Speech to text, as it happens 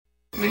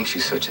makes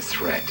you such a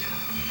threat?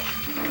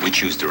 We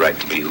choose the right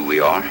to be who we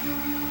are.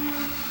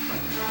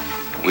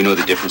 We know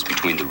the difference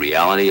between the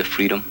reality of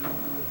freedom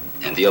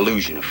and the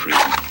illusion of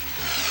freedom.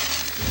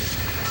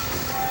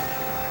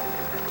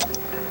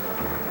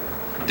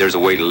 There's a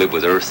way to live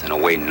with Earth and a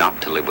way not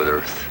to live with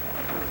Earth.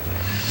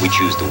 We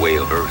choose the way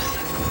of Earth.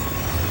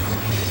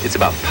 It's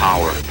about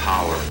power.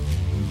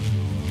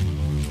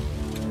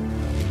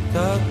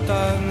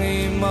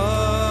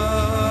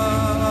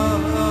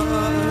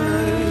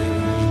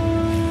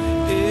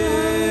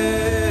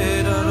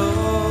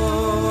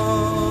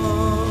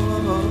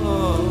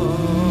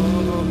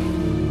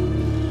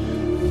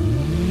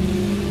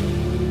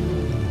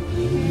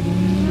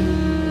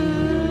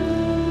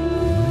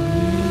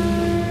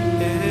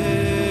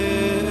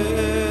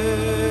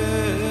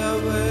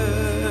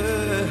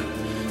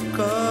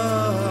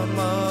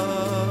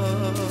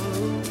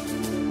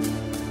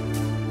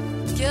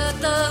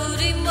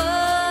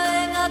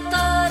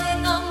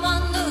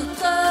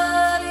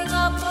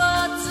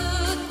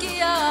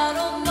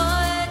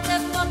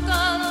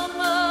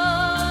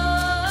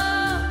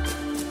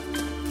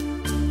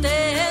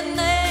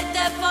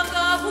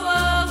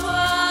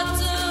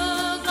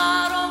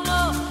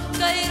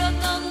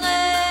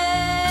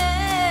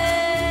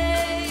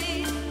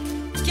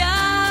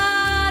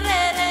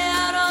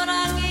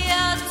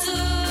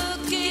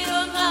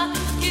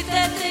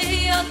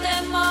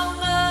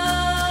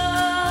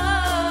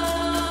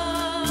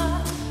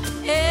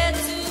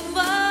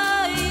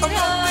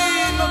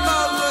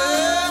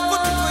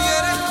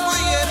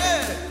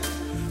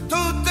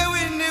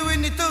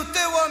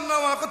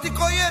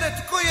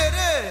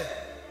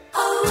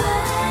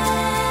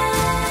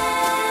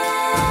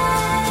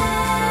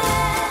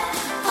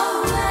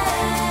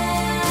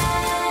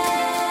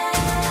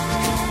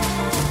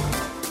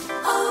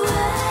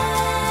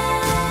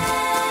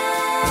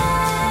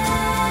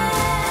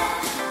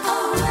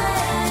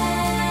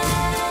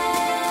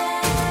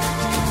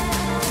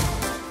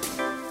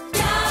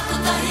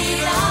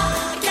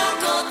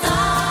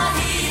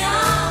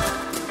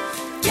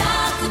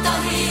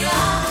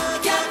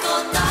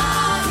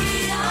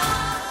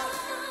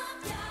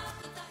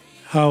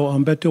 Hau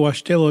ambetu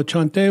washtelo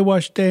chante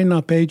washte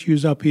na peju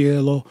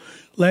zapielo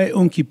le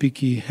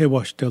unkipiki he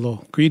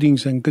washtelo.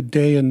 Greetings and good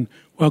day and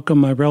welcome,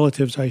 my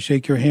relatives. I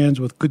shake your hands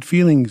with good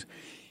feelings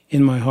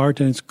in my heart,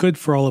 and it's good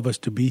for all of us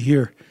to be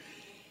here.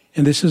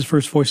 And this is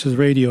First Voices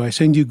Radio. I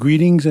send you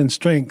greetings and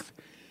strength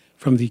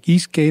from the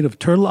east gate of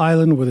Turtle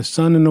Island, where the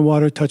sun and the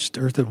water touched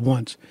earth at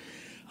once.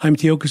 I'm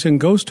Tiokasin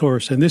Ghost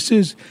Horse, and this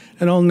is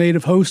an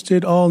all-native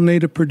hosted,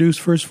 all-native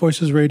produced First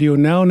Voices Radio,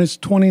 now in its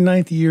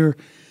 29th year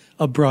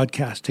of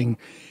broadcasting.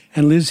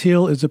 And Liz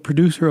Hill is the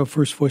producer of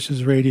First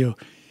Voices Radio.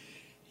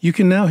 You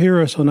can now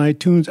hear us on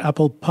iTunes,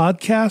 Apple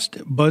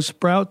Podcast,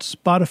 Buzzsprout,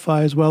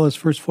 Spotify, as well as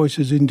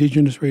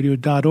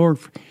firstvoicesindigenousradio.org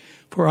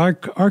for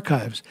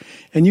archives.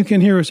 And you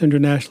can hear us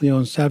internationally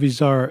on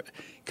Savizar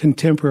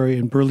Contemporary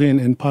in Berlin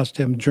and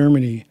Potsdam,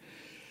 Germany.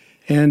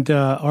 And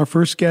our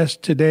first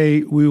guest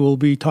today, we will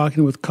be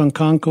talking with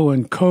Kankanko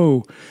and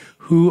Co.,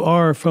 who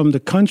are from the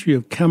country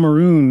of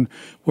Cameroon,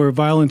 where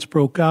violence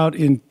broke out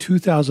in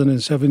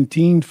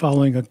 2017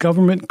 following a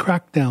government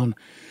crackdown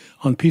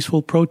on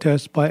peaceful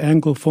protests by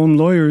Anglophone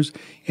lawyers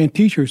and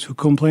teachers who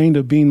complained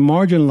of being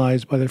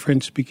marginalized by the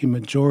French-speaking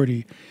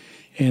majority.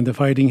 And the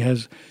fighting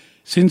has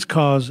since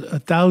caused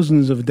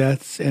thousands of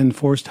deaths and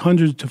forced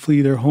hundreds to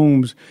flee their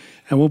homes.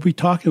 And we'll be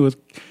talking with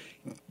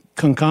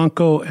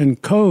Kankanko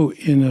and Co.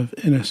 in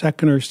a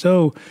second or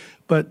so.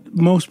 But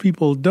most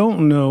people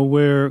don't know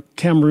where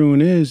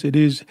Cameroon is. It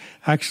is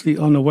actually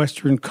on the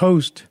western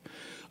coast,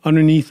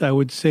 underneath, I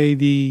would say,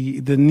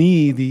 the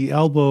knee, the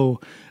elbow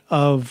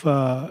of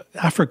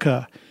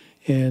Africa.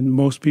 And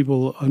most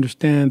people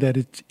understand that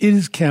it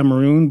is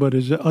Cameroon, but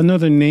there's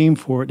another name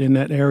for it in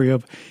that area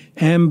of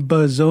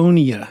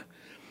Ambazonia.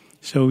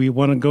 So we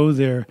want to go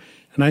there.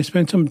 And I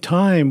spent some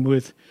time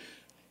with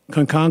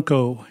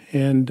Kankanko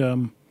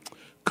and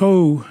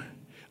Co.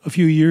 a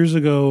few years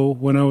ago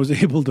when I was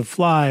able to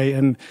fly,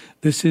 and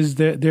this is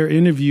their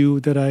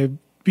interview that I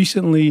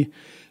recently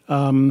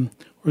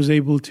was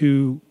able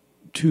to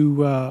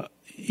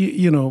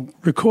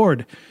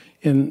record.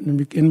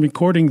 In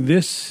recording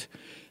this,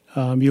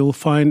 you'll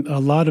find a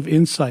lot of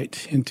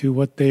insight into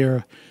what they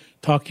are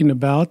talking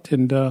about,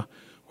 and we're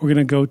going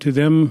to go to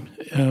them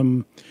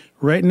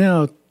right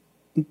now.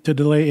 To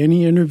delay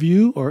any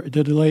interview or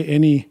to delay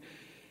any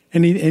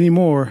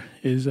more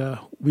is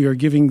we are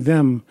giving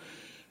them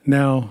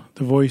now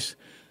the voice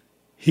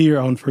here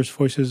on First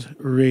Voices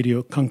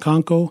Radio.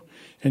 Kankanko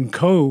and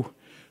Co.,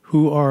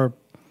 who are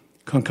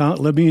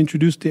let me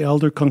introduce the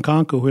elder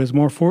Kankanko, who has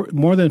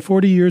more than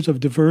 40 years of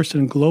diverse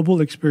and global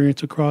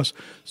experience across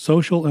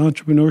social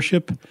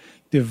entrepreneurship,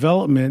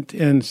 development,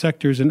 and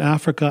sectors in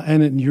Africa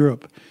and in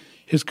Europe.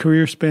 His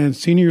career spans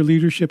senior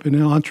leadership in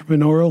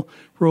entrepreneurial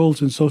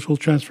roles in social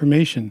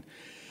transformation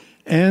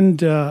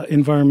and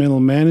environmental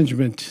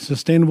management,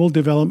 sustainable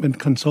development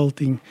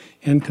consulting.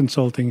 And since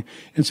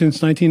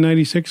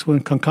 1996,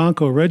 when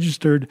Kankanko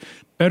registered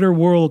Better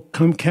World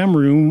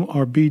Cameroon,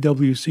 or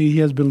BWC, he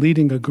has been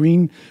leading a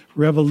green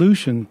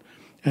revolution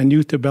and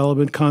youth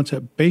development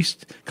concept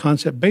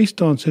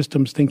based on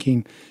systems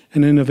thinking,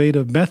 an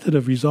innovative method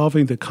of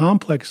resolving the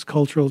complex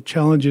cultural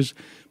challenges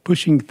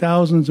pushing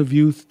thousands of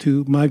youth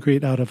to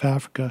migrate out of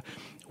Africa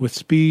with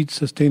speed,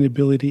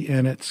 sustainability,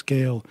 and at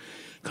scale.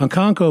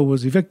 Kankanko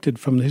was evicted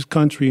from his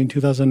country in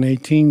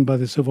 2018 by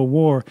the Civil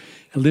War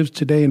and lives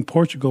today in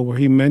Portugal, where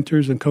he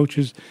mentors and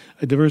coaches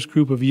a diverse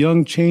group of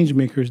young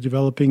changemakers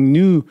developing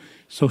new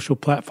social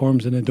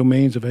platforms in the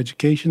domains of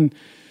education,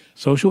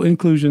 social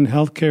inclusion,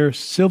 healthcare,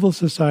 civil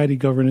society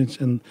governance,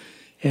 and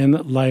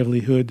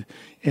livelihood.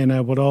 And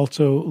I would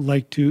also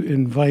like to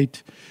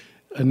invite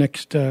a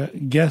next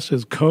guest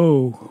is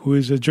Ko, who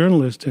is a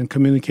journalist and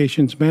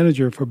communications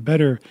manager for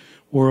Better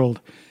World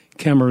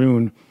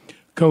Cameroon.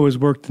 Ko has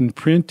worked in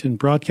print and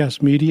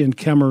broadcast media in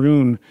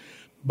Cameroon,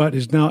 but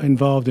is now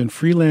involved in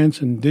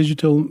freelance and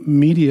digital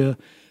media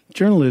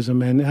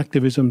journalism and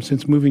activism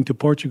since moving to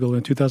Portugal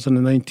in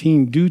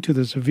 2019 due to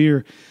the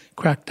severe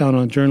crackdown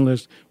on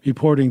journalists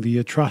reporting the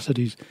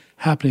atrocities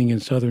happening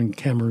in southern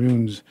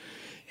Cameroons.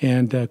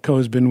 And Ko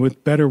has been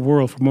with Better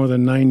World for more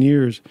than 9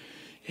 years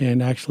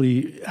and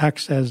actually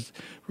acts as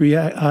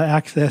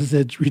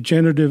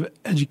regenerative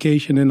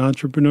education and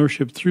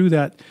entrepreneurship through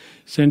that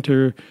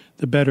center,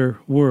 the Better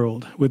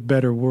World, with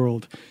Better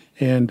World.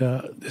 And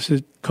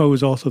Ko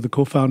is also the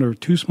co-founder of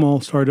two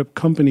small startup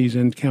companies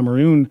in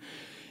Cameroon,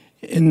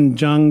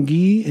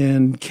 Njangi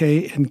and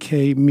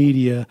K&K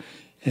Media.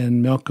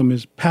 And Malcolm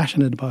is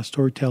passionate about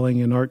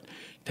storytelling and art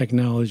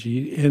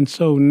technology. And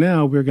so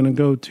now we're going to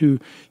go to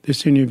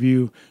this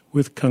interview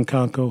with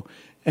Kankanko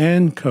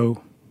and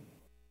Ko.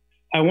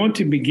 I want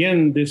to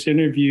begin this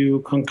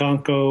interview,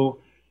 Kankanko,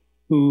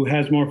 who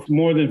has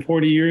more than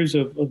 40 years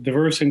of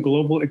diverse and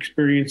global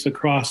experience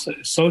across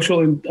social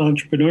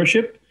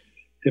entrepreneurship,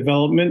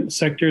 development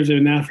sectors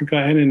in Africa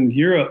and in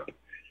Europe.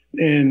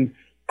 And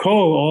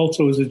Ko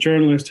also is a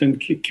journalist and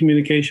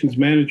communications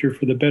manager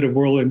for the Better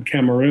World in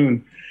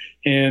Cameroon.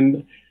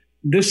 And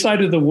this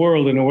side of the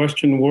world, in the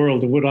Western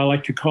world, what I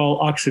like to call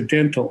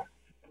Occidental,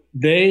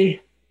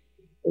 they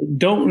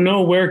don't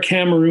know where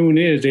Cameroon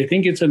is. They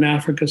think it's in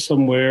Africa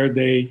somewhere.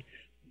 They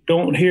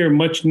don't hear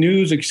much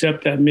news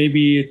except that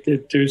maybe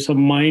there's some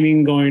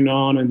mining going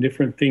on and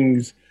different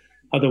things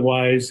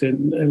otherwise,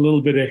 and a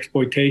little bit of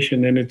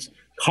exploitation, and it's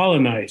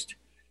colonized.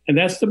 And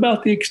that's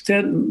about the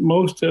extent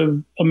most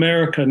of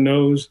America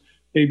knows,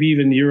 maybe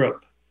even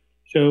Europe.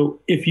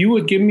 So if you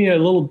would give me a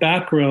little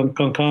background,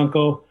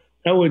 Kankanko,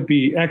 that would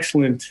be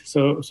excellent,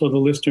 so the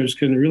listeners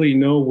can really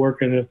know we're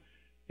going to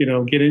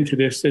get into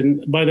this.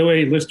 And by the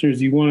way,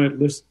 listeners, you want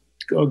to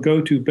go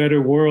to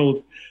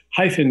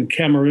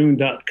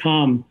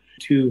betterworld-cameroon.com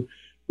to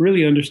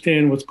really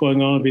understand what's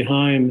going on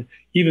behind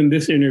even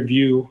this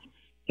interview,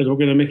 because we're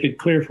going to make it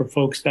clear for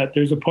folks that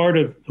there's a part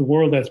of the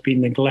world that's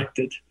being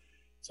neglected.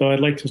 So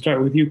I'd like to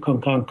start with you,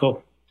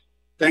 Kankanko.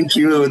 Thank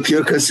you,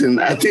 Theokosin.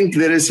 I think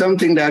there is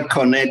something that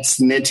connects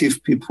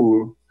native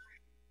people.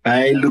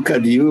 I look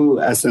at you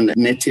as a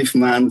native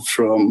man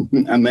from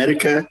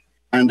America,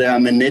 and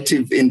I'm a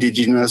native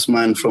indigenous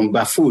man from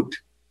Bafut.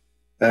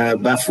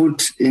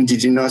 Bafut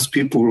indigenous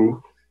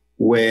people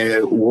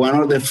were one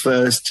of the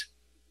first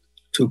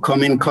to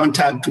come in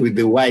contact with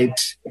the white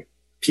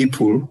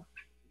people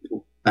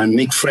and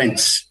make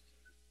friends.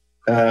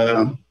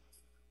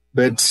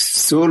 But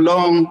so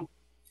long,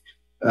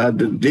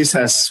 this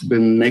has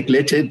been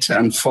neglected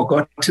and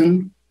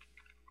forgotten.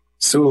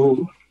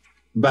 So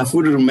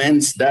Bafut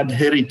remains that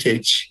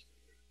heritage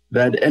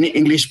that any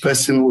English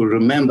person will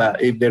remember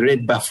if they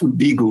read Bafut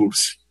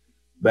Beagles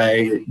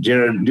by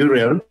Gerald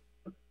Durrell,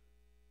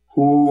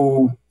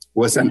 who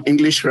was an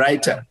English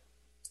writer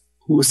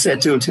who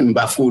settled in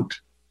Bafut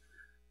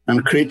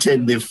and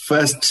created the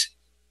first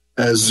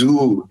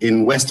zoo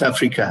in West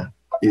Africa,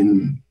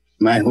 in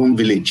my home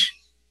village.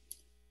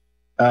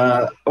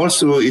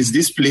 Also is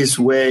this place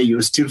where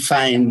you still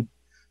find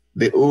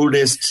the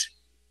oldest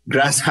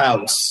grass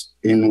house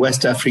in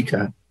West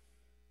Africa,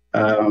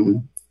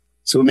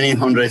 so many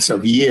hundreds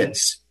of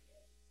years.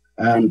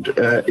 And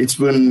it's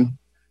been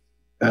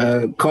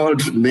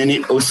called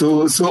many,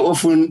 also so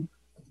often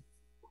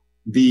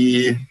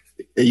the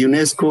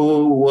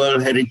UNESCO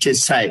World Heritage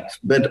Site.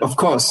 But of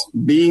course,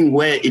 being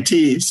where it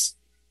is,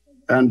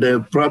 and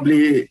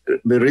probably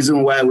the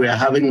reason why we are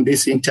having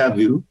this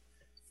interview,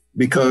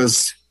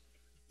 because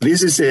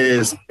this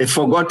is a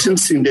forgotten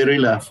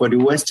Cinderella for the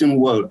Western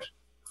world,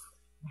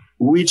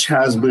 which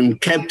has been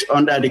kept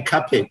under the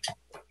carpet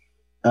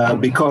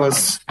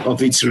because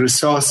of its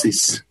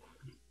resources.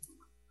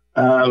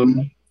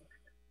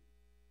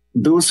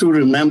 Those who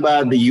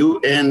remember the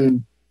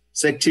UN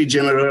Secretary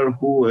General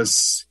who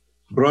was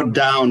brought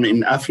down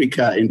in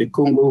Africa in the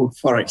Congo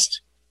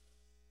forest,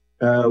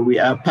 we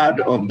are part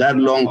of that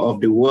lung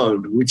of the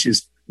world, which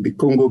is the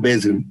Congo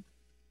Basin.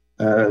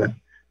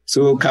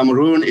 So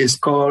Cameroon is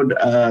called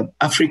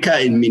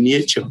Africa in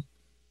miniature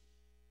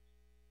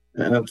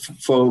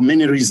for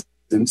many reasons.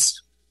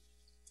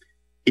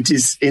 It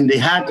is in the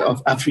heart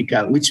of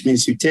Africa, which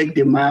means you take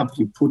the map,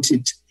 you put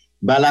it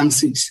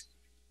balance it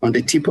on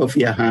the tip of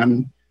your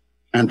hand,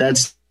 and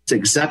that's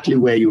exactly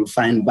where you'll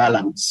find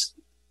balance.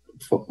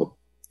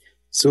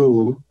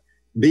 So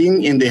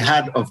being in the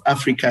heart of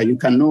Africa, you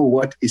can know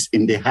what is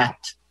in the heart.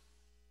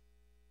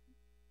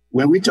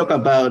 When we talk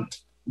about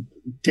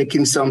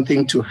taking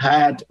something to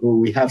heart, or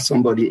we have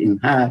somebody in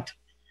heart,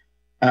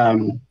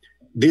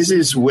 this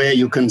is where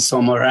you can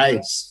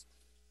summarize.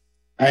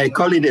 I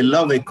call it a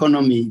love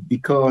economy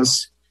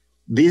because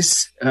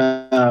this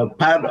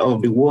part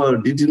of the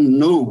world didn't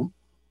know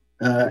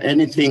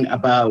anything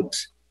about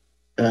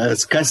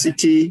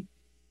scarcity.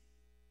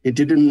 It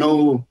didn't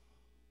know.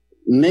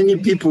 Many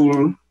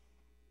people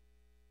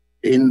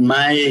in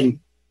my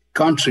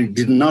country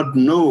did not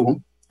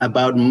know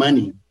about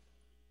money.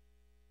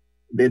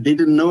 They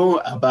didn't know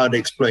about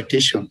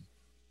exploitation.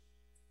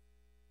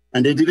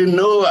 And they didn't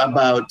know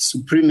about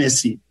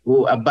supremacy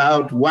or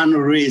about one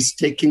race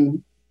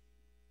taking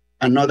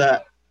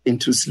another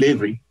into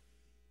slavery.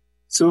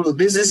 So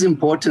this is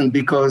important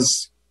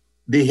because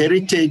the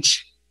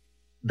heritage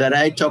that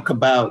I talk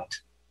about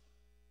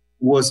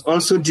was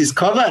also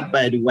discovered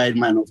by the white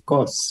man, of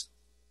course,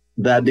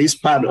 that this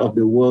part of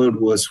the world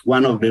was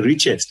one of the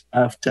richest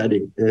after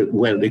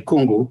the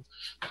Congo.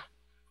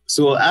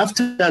 So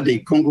after the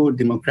Congo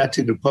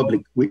Democratic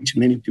Republic, which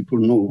many people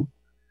know,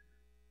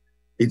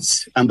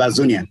 it's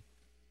Ambazonia.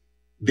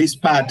 This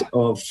part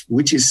of,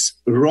 which is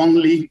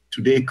wrongly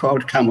today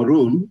called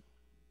Cameroon,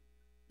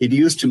 it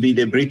used to be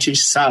the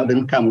British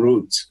Southern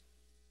Cameroons.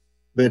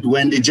 But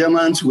when the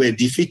Germans were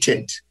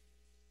defeated,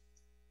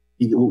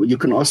 you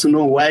can also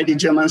know why the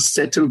Germans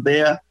settled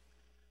there,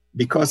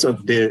 because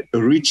of the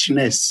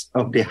richness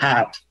of the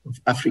heart of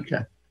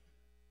Africa.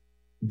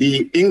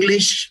 The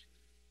English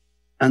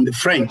and the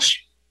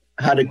French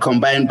had a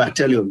combined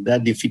battalion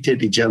that defeated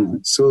the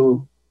Germans.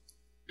 So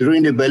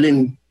during the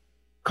Berlin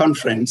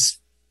Conference,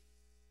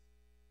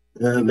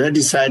 they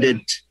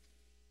decided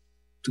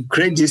to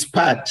create this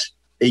part,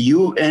 a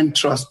UN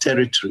trust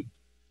territory,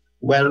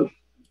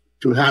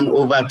 to hand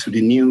over to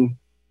the new,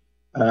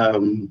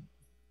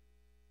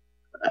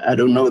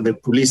 the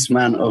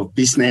policeman of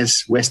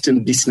business,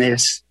 Western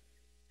business,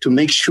 to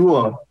make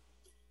sure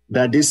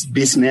that this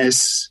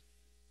business,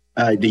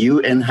 the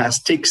UN has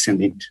stakes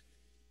in it.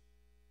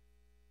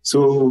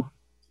 So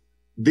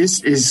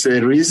this is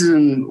a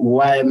reason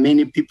why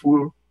many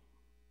people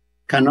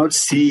cannot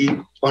see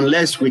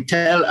unless we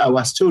tell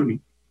our story.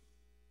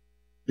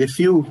 The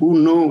few who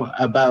know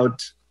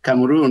about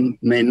Cameroon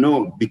may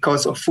know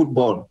because of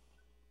football,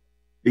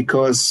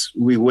 because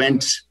we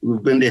went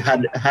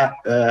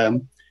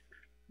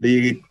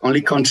the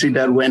only country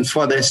that went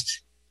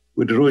furthest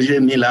with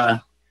Roger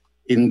Milla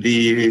in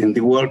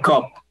the World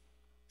Cup.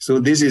 So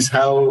this is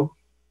how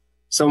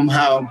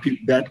somehow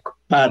that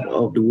part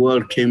of the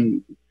world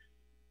came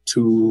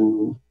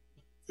to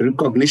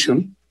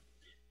recognition.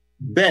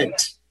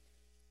 But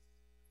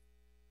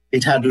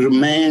it had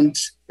remained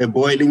a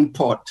boiling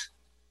pot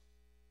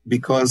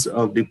because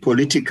of the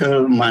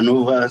political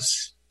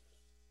maneuvers,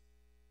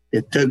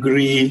 the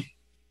thuggery,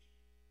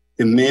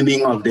 the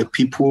maiming of the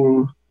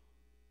people,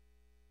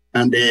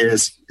 and the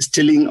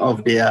stealing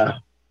of their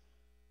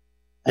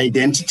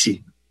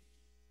identity.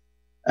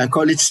 I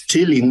call it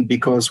stealing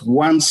because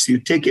once you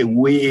take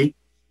away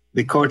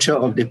the culture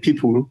of the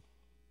people,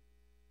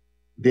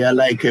 they are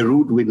like a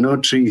root with no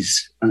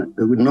trees,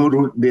 with no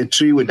root, they're a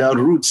tree without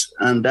roots.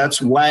 And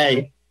that's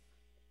why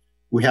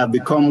we have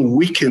become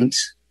weakened,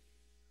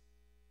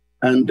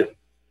 and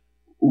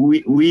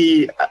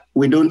we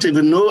don't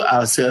even know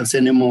ourselves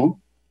anymore.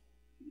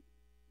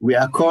 We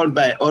are called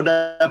by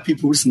other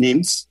people's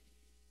names.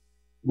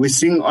 We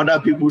sing other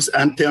people's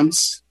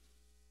anthems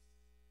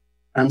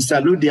and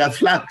salute their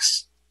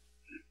flags.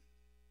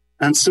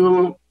 And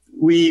so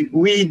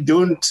we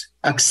don't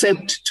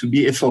accept to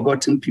be a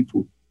forgotten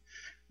people.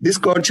 This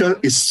culture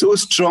is so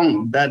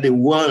strong that the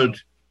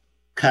world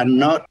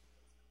cannot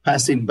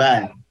pass it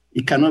by.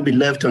 It cannot be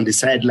left on the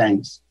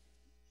sidelines.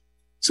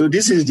 So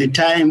this is the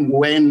time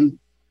when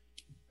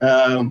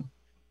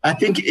I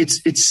think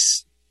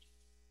it's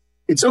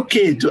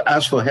okay to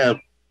ask for help.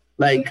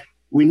 Like,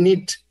 we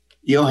need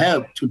your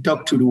help to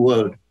talk to the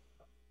world.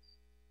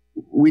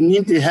 We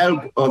need the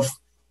help of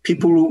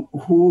people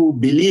who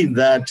believe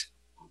that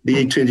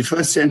the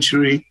 21st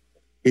century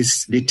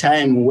is the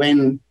time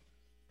when,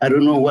 I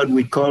don't know what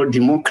we call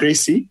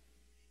democracy,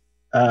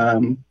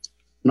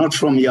 not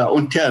from your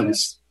own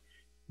terms,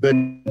 but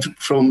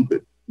from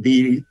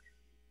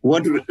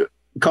what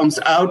comes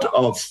out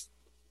of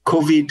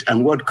COVID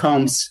and what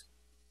comes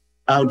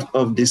out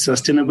of the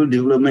Sustainable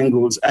Development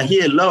Goals. I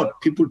hear a lot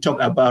of people talk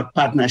about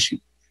partnership.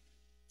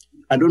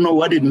 I don't know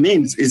what it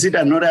means. Is it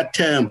another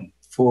term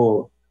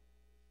for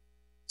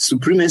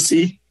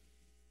supremacy,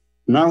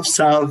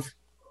 North-South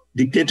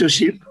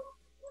dictatorship?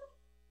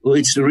 Or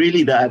it's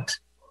really that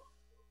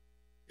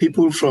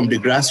people from the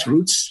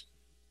grassroots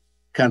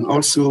can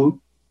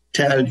also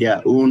tell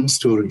their own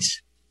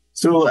stories?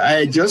 So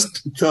I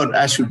just thought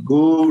I should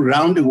go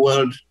around the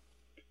world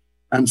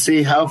and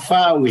see how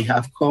far we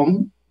have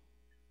come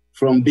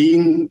from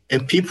being a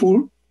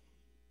people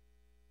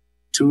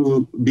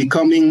to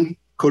becoming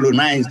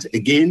colonized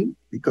again,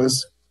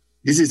 because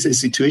this is a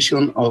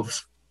situation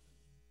of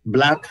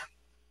Black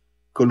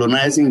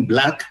colonizing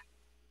Black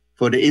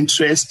for the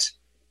interest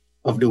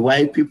of the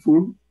white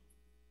people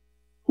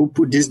who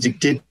put these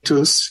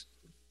dictators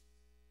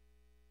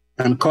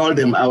and call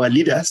them our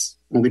leaders.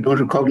 And we don't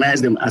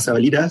recognize them as our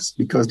leaders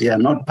because they are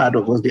not part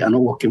of us. They are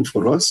not working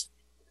for us.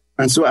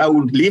 And so I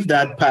would leave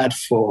that part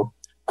for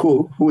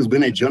Ko, who's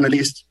been a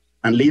journalist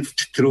and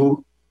lived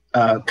through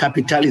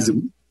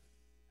capitalism.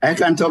 I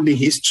can talk the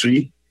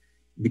history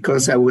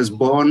because I was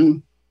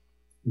born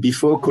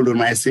before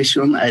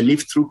colonization. I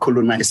lived through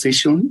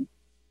colonization,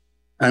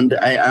 and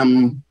I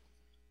am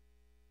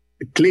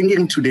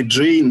clinging to the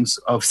dreams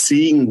of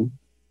seeing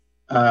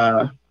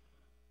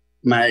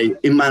my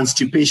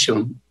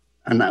emancipation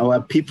and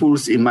our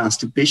people's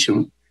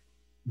emancipation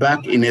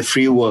back in a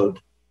free world.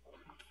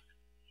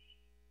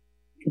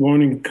 Good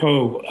morning,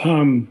 Ko.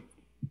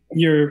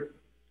 Your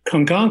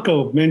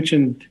Konkanko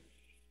mentioned,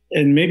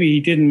 and maybe he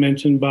didn't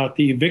mention, about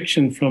the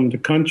eviction from the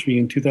country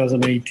in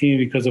 2018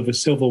 because of a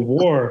civil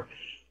war.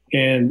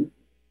 And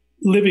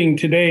living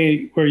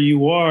today where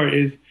you are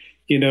is,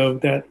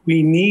 that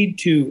we need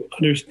to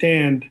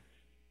understand.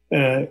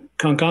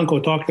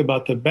 Konkanko talked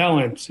about the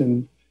balance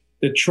and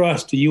the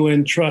trust, the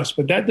UN trust,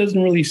 but that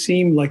doesn't really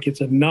seem like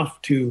it's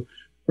enough to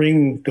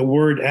bring the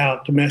word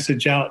out, the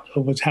message out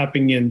of what's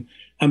happening in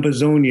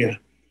Amazonia,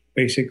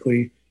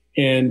 basically.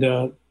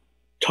 And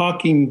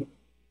talking,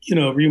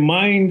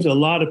 reminds a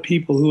lot of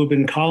people who have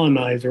been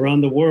colonized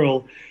around the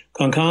world.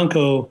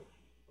 Konkanko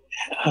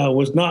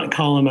was not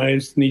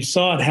colonized, and he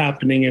saw it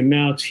happening, and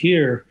now it's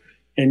here.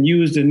 And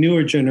you, as the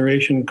newer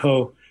generation,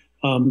 Ko,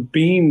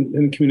 being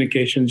in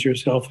communications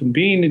yourself and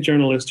being a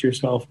journalist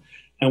yourself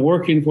and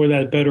working for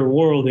that better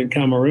world in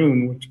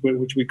Cameroon,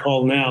 which we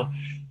call now,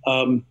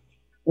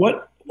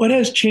 what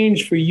has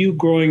changed for you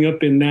growing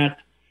up in that,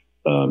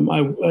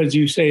 as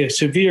you say, a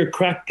severe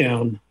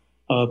crackdown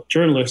of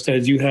journalists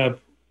as you have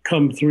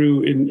come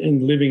through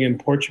in living in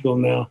Portugal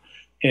now?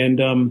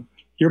 And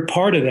you're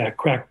part of that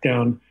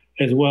crackdown,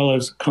 as well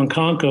as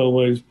Konkanko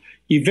was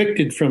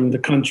evicted from the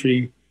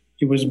country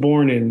he was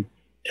born in.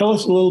 Tell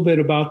us a little bit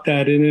about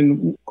that, and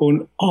then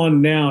going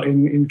on now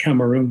in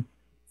Cameroon.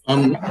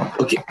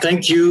 Okay,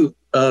 thank you,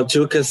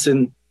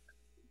 Jokasin.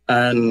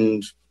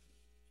 And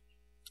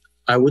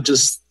I would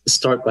just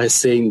start by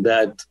saying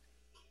that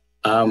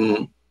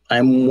I'm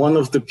one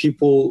of the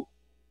people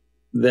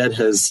that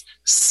has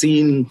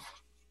seen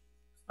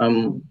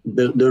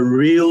the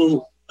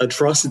real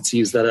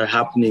atrocities that are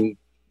happening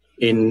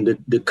in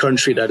the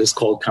country that is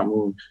called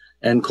Cameroon.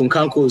 And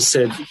Konkanko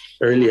said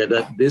earlier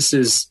that this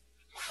is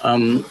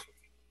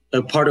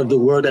a part of the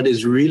world that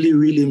is really,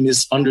 really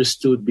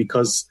misunderstood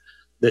because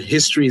the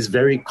history is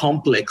very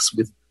complex,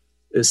 with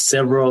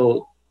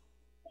several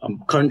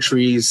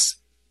countries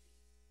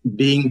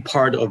being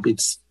part of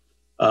its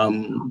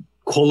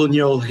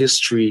colonial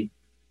history.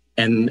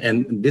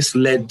 And this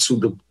led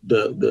to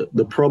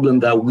the problem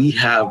that we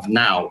have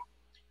now.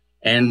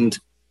 And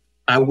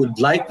I would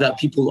like that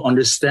people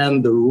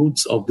understand the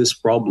roots of this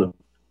problem.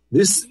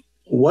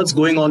 What's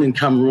going on in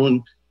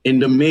Cameroon, in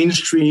the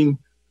mainstream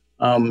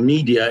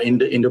media, in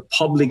the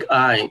public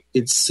eye,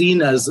 it's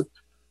seen as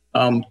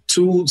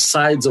two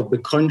sides of the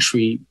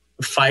country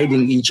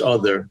fighting each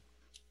other.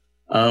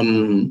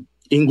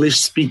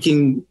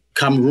 English-speaking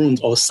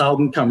Cameroons, or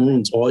Southern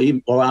Cameroons, or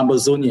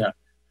Amazonia,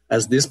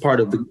 as this part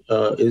of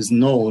is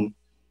known,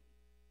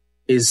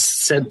 is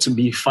said to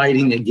be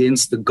fighting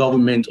against the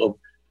government of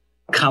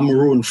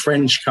Cameroon,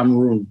 French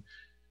Cameroon.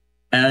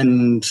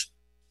 And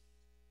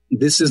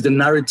this is the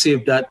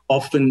narrative that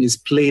often is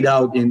played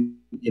out in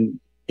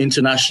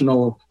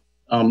international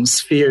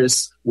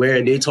spheres,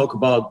 where they talk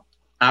about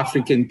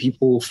African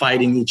people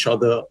fighting each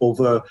other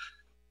over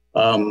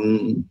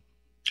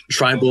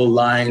tribal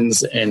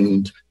lines,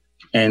 and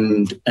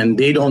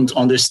they don't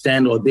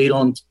understand, or they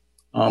don't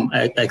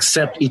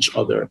accept each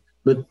other.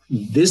 But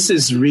this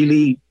is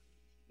really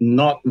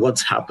not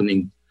what's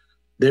happening.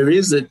 There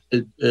is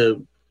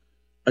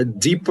a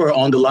deeper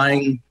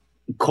underlying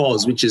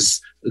cause, which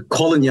is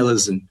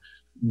colonialism.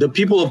 The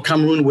people of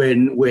Cameroon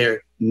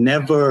were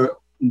never,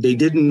 they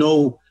didn't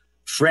know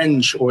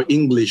French or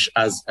English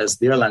as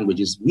their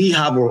languages. We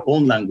have our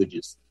own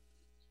languages.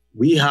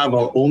 We have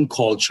our own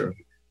culture.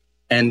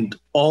 And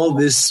all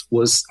this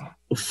was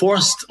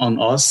forced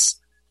on us.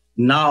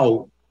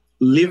 Now,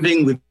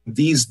 living with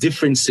these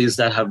differences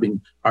that have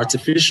been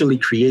artificially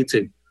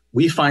created,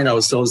 we find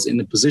ourselves in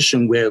a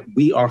position where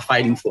we are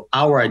fighting for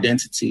our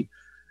identity.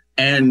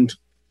 And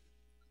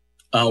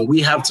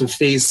we have to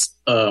face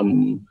a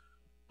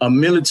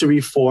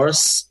military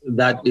force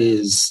that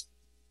is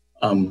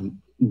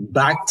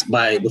backed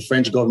by the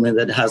French government,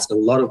 that has a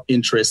lot of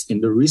interest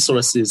in the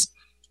resources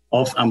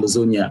of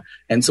Amazonia.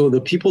 And so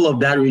the people of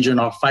that region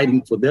are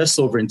fighting for their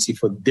sovereignty,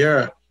 for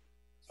their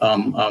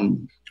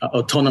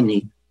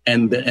autonomy.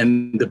 And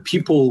the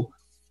people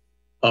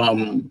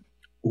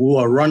who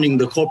are running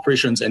the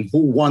corporations and who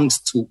want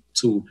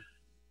to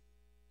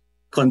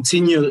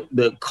continue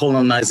the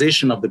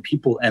colonization of the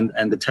people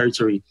and the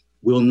territory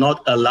will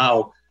not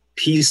allow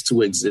peace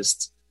to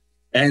exist.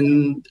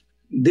 And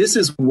this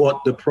is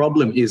what the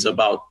problem is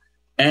about.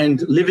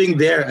 And living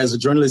there as a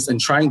journalist and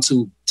trying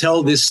to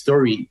tell this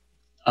story,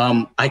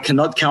 I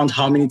cannot count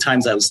how many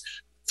times I was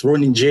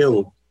thrown in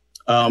jail,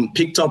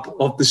 picked up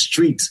off the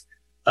street,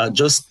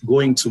 just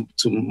going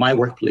to my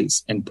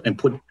workplace and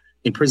put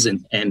in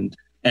prison. And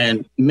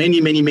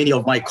many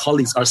of my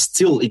colleagues are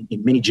still in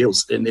many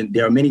jails. And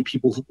there are many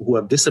people who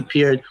have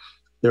disappeared.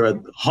 There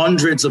are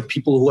hundreds of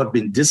people who have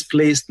been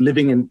displaced,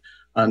 living in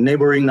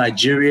neighboring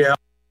Nigeria.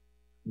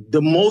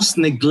 The most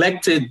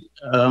neglected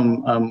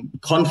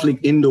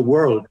conflict in the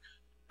world,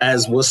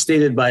 as was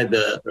stated by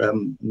the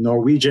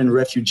Norwegian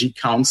Refugee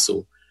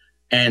Council.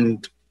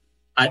 And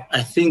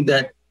I think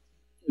that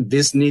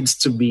this needs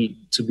to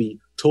be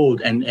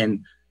told,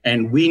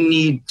 and we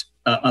need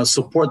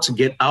support to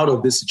get out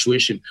of this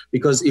situation.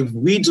 Because if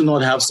we do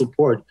not have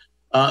support,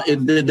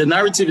 the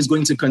narrative is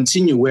going to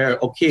continue where,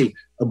 okay,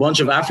 a bunch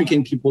of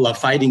African people are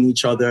fighting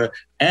each other,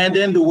 and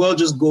then the world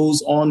just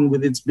goes on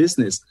with its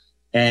business.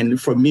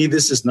 And for me,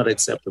 this is not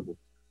acceptable.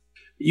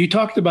 You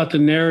talked about the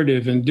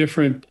narrative, and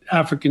different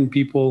African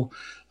people,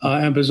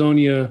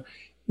 Ambazonia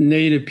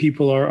native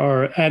people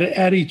are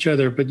at each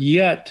other, but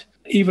yet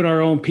even our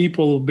own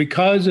people,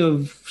 because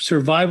of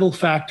survival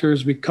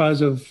factors,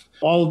 because of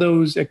all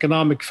those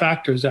economic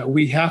factors, that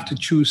we have to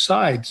choose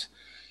sides.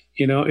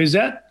 You know, is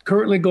that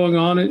currently going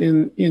on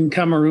in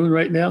Cameroon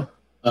right now?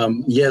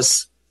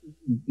 Yes,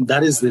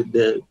 that is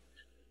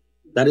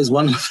that is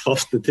one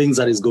of the things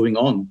that is going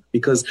on,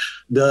 because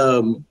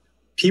the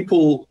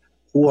people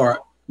who are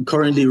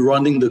currently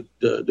running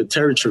the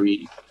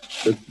territory,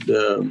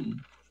 the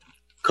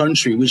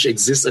country, which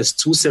exists as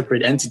two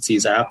separate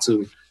entities, I have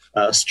to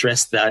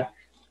stress that,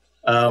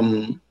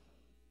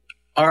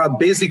 are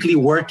basically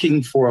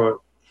working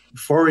for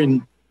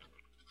foreign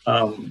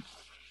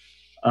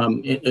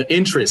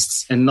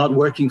interests and not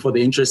working for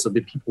the interests of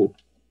the people.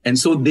 And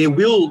so they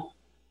will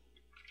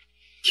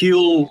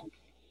kill,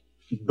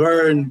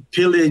 burn,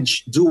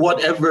 pillage, do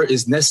whatever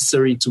is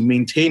necessary to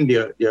maintain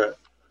their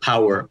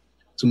power,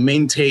 to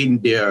maintain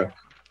their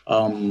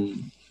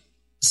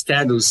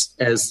status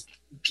as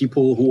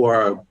people who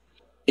are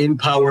in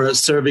power,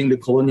 serving the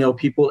colonial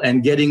people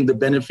and getting the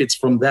benefits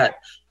from that.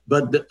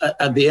 But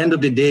at the end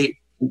of the day,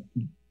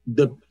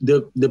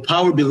 the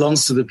power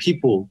belongs to the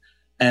people,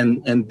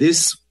 and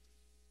this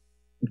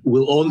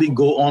will only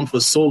go on for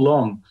so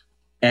long,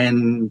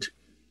 and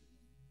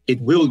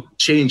it will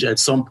change at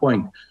some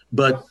point.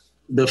 But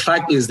the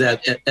fact is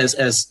that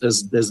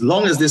as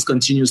long as this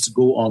continues to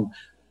go on,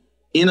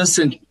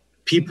 innocent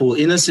people,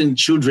 innocent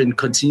children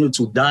continue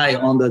to die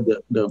under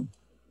the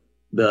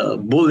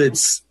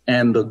bullets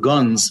and the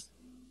guns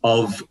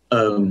of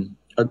a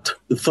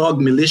thug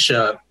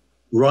militia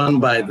run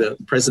by the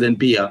President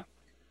Biya.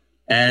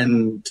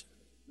 And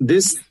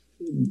this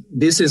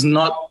is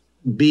not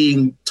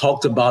being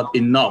talked about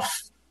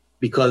enough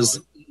because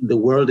the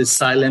world is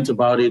silent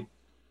about it.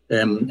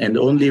 And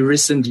only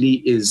recently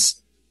is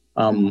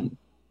the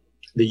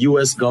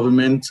U.S.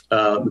 government,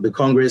 the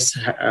Congress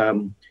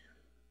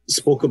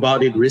spoke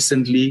about it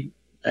recently,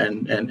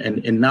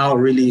 and now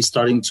really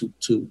starting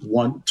to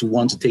want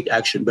to take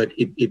action. But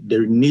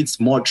there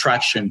needs more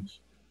traction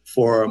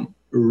for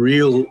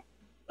real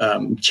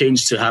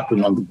change to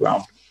happen on the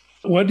ground.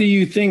 What do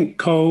you think,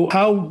 Ko?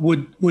 How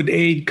would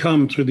aid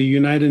come through the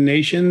United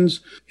Nations?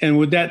 And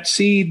would that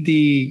see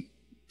the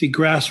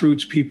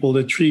grassroots people,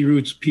 the tree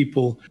roots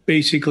people,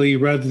 basically,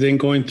 rather than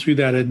going through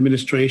that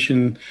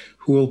administration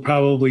who will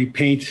probably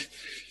paint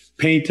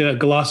a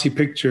glossy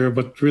picture of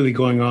what's really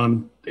going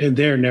on in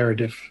their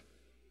narrative?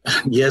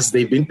 Yes,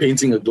 they've been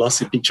painting a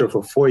glossy picture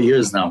for 4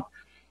 years now.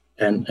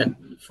 And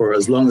for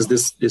as long as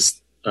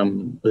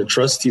the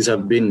trustees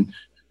have been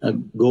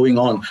going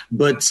on.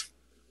 But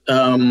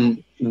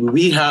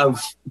we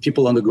have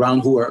people on the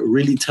ground who are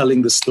really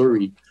telling the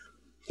story,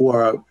 who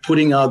are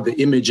putting out the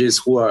images,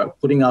 who are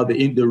putting out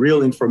the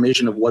real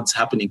information of what's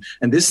happening.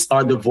 And these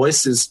are the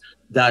voices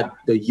that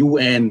the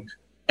UN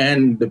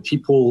and the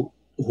people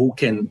who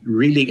can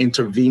really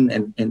intervene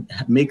and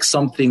make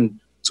something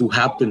to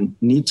happen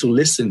need to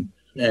listen.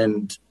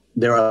 And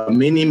there are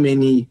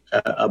many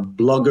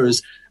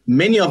bloggers,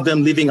 many of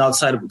them living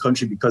outside of the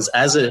country, because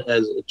as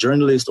a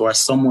journalist or as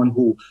someone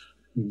who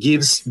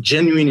gives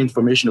genuine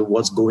information of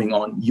what's going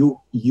on,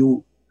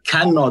 you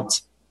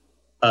cannot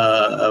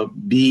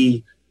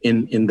be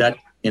in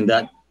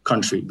that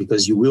country,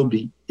 because you will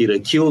be either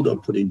killed or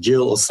put in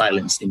jail or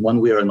silenced in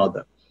one way or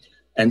another.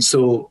 And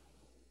so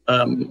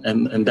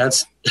and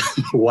that's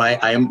why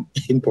I am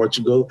in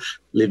Portugal,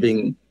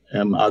 living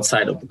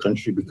outside of the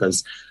country,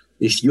 because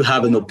if you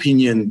have an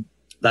opinion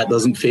that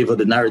doesn't favor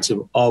the narrative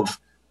of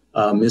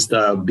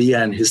Mr.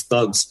 Biya and his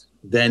thugs,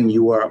 then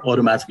you are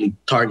automatically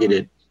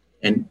targeted.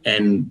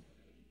 And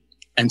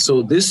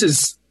so this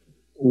is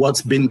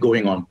what's been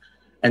going on.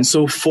 And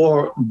so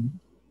for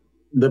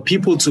the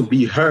people to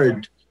be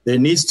heard, there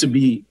needs to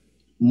be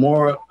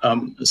more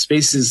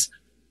spaces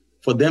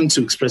for them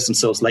to express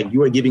themselves, like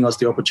you are giving us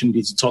the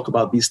opportunity to talk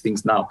about these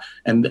things now.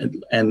 And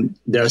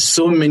there are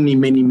so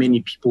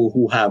many people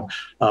who have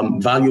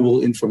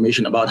valuable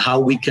information about how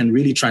we can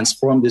really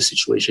transform this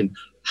situation,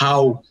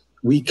 how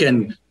we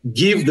can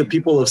give the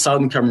people of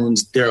Southern Cameroon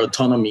their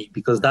autonomy,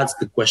 because that's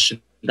the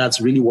question. That's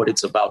really what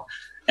it's about.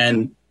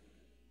 And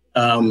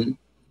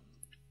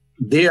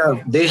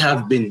they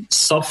have been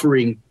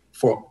suffering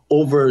for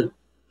over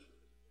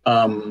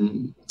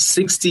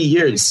 60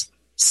 years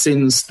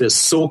since the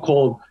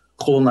so-called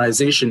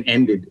colonization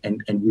ended.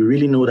 And we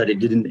really know that it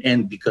didn't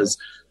end because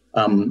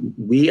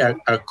we are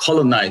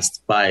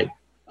colonized by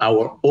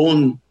our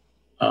own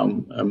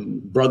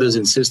brothers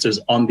and sisters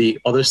on the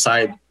other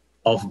side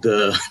of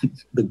the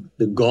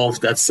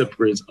gulf that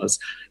separates us.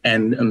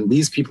 And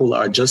these people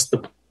are just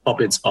the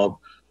puppets of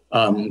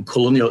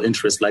colonial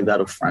interests like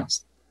that of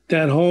France.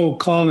 That whole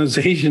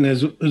colonization,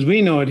 as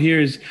we know it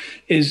here,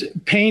 is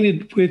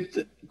painted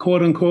with,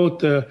 quote unquote,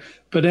 the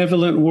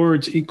benevolent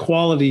words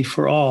equality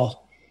for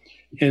all.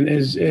 And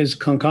as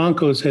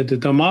Konkonko said, the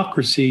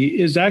democracy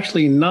is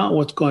actually not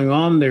what's going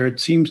on there. It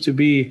seems to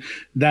be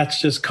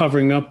that's just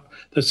covering up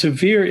the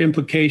severe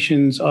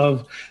implications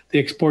of the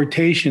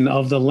exploitation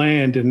of the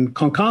land. And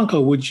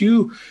Konkonko, would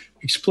you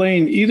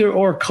explain, either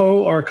or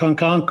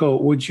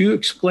Konkonko, would you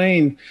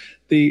explain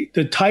the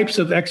types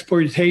of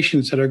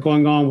exploitations that are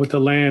going on with the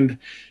land?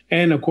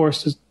 And of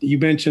course, you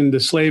mentioned the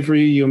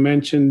slavery, you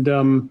mentioned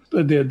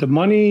the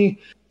money,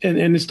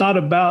 and it's not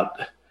about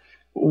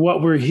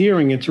what we're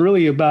hearing. It's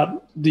really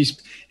about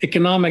these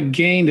economic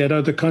gain that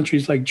other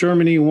countries like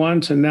Germany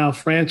once and now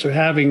France are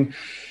having.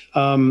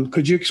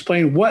 Could you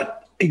explain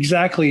what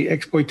exactly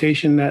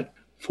exploitation that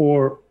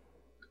for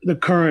the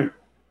current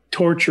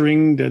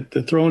torturing, that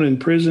the thrown in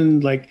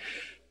prison, like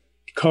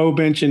Ko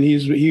mentioned,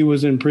 he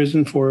was in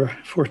prison for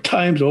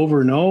times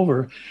over and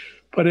over,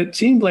 but it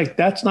seemed like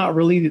that's not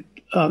really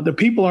the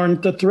people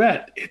aren't the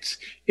threat.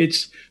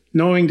 It's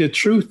knowing the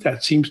truth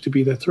that seems to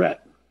be the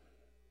threat.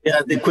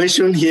 Yeah, the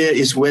question here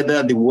is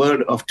whether the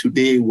world of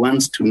today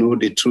wants to know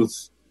the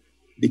truth,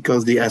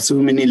 because there are so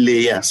many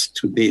layers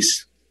to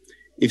this.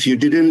 If you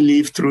didn't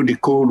live through the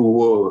Cold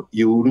War,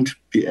 you wouldn't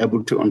be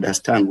able to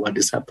understand what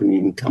is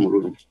happening in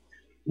Cameroon.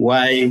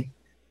 Why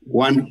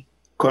one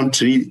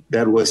country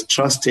that was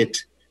trusted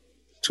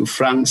to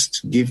France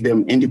to give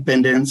them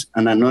independence,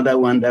 and another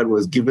one that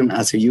was given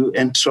as a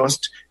UN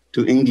trust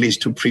to English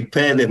to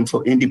prepare them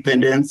for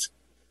independence,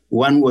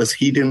 one was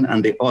hidden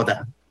and the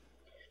other.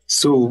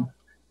 So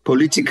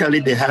politically,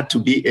 there had to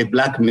be a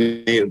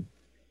blackmail.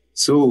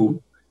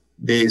 So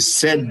they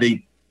said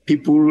the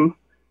people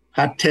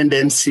had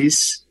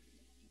tendencies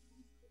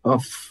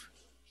of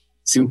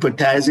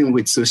sympathizing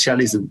with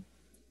socialism.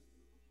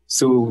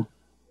 So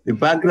the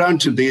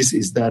background to this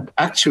is that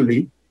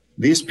actually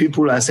these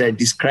people, as I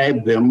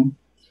described them,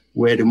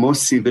 were the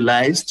most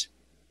civilized,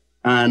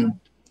 and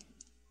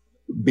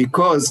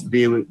because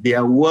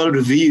their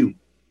worldview,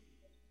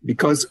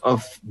 because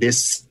of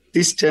this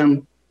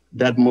system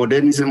that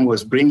modernism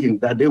was bringing,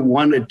 that they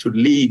wanted to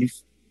leave,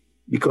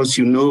 because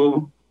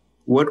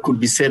what could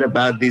be said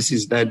about this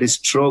is that the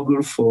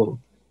struggle for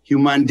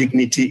human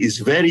dignity is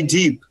very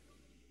deep.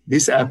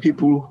 These are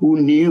people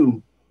who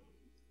knew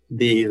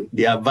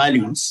their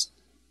values,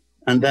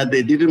 and that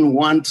they didn't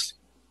want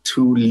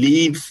to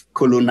leave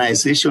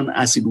colonization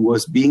as it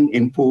was being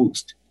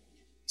imposed.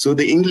 So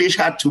the English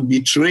had to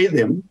betray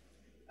them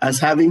as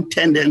having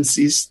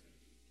tendencies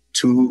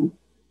to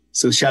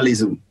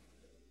socialism,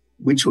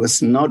 which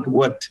was not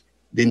what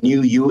the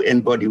new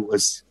UN body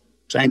was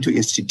trying to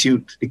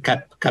institute, the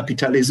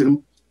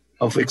capitalism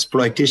of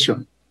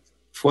exploitation.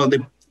 For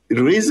the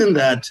reason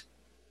that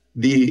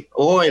the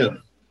oil,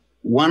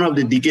 one of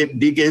the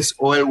biggest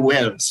oil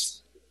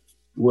wells,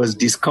 was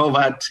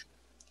discovered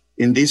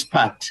in this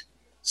part.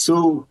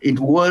 So it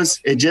was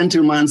a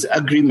gentleman's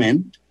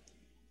agreement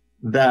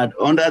that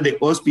under the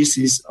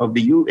auspices of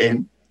the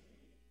UN,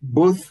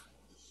 both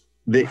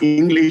the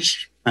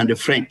English and the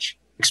French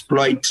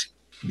exploit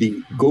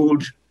the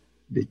gold,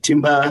 the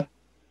timber,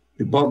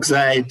 the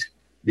bauxite,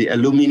 the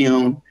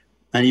aluminum,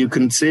 and you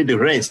can say the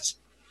rest.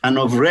 And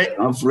of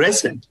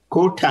recent,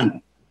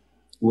 coltan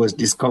was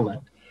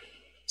discovered.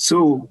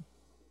 So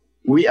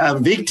we are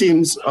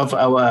victims of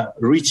our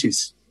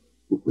riches.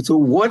 So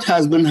what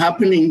has been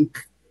happening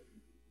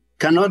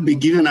cannot be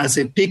given as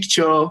a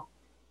picture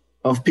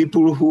of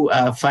people who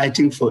are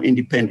fighting for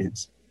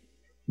independence.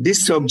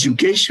 This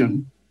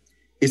subjugation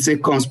is a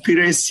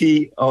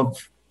conspiracy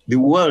of the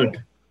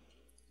world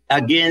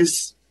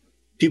against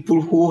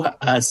people who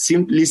are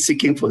simply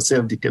seeking for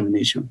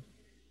self-determination.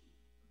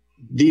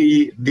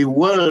 The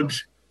world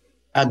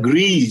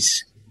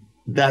agrees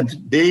that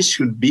there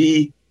should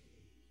be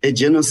a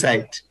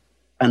genocide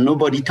and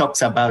nobody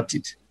talks about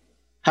it.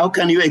 How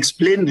can you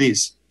explain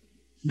this?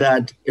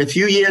 That a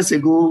few years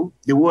ago,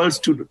 the world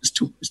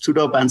stood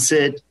up and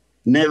said,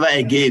 never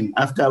again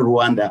after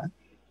Rwanda,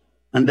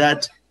 and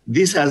that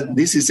this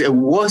is a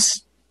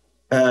worse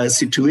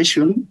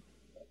situation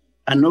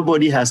and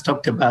nobody has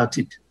talked about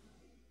it.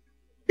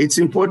 It's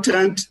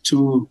important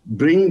to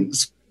bring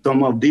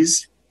some of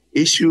these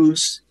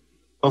issues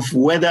of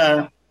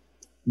whether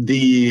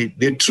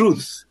the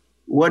truth,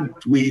 whether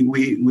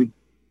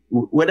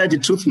the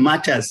truth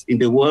matters in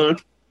the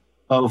world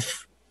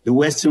of the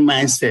Western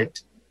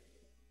mindset,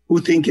 who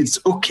think it's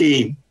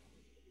okay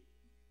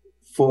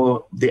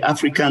for the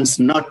Africans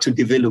not to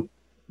develop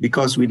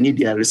because we need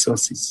their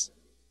resources.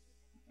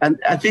 And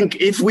I think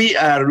if we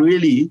are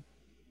really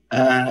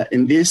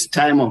in this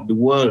time of the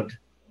world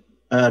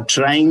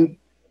trying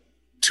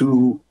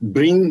to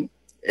bring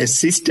a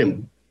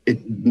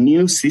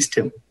new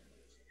system,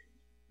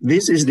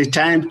 this is the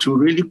time to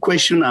really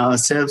question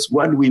ourselves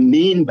what we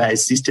mean by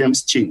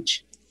systems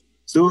change.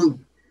 So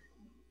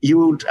I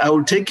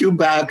will take you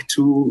back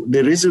to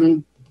the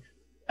reason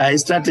I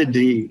started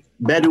the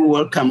Bedu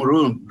World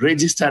Cameroon,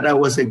 registered I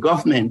was a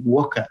government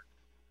worker,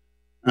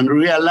 and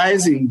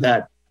realizing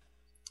that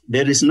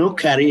there is no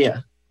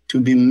career to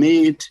be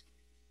made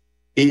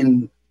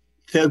in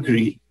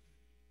thuggery.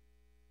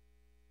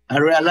 I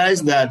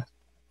realized that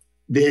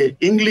the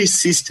English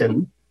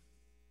system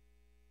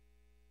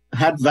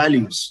had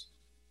values.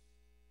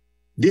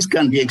 This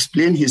can be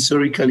explained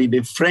historically.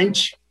 The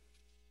French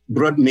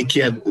brought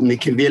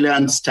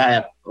Machiavellian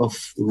style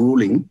of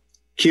ruling,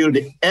 killed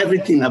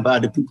everything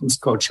about the people's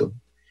culture.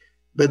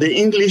 But the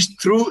English,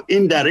 through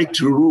indirect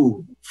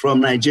rule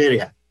from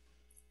Nigeria,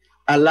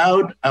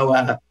 allowed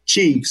our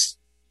chiefs,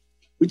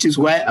 which is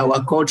why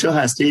our culture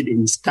has stayed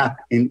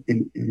intact.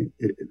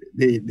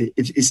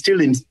 It's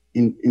still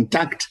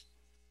intact,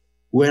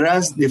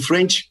 whereas the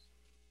French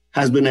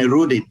has been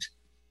eroded.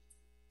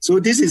 So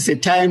this is a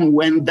time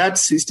when that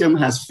system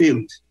has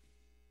failed.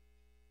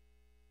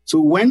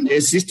 So when a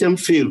system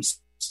fails,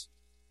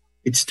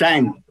 it's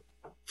time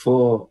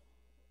for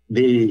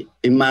the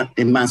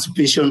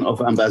emancipation of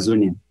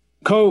Ambazonia.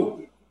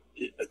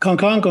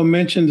 Kankanko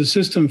mentioned the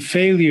system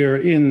failure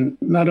in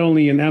not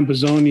only in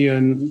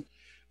Ambazonia,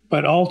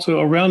 but also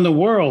around the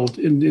world.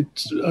 And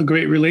it's a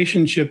great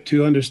relationship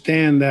to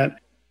understand that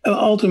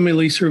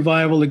ultimately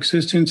survival,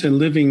 existence, and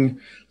living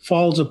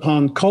falls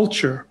upon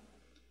culture.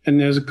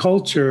 And as a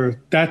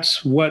culture,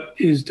 that's what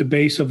is the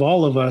base of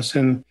all of us.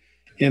 And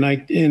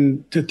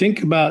to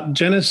think about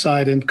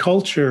genocide and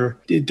culture,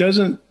 it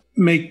doesn't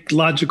make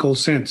logical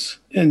sense.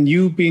 And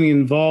you being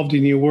involved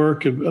in your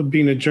work of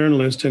being a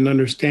journalist and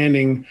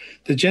understanding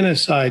the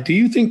genocide, do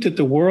you think that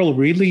the world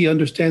really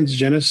understands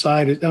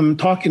genocide? I'm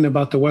talking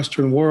about the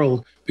Western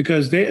world,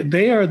 because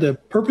they are the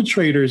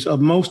perpetrators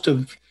of most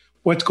of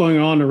what's going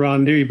on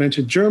around there. You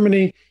mentioned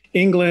Germany,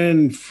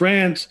 England,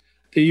 France,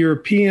 the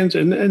Europeans,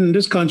 and in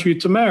this country,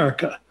 it's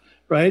America,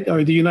 right?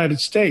 Or the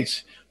United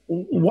States.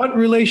 What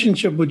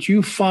relationship would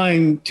you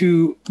find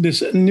to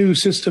this new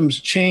systems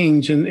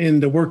change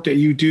in the work that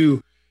you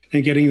do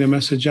and getting the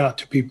message out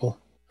to people?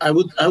 I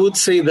would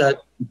say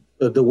that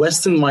the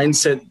Western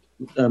mindset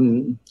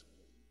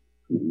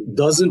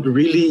doesn't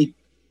really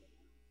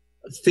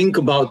think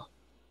about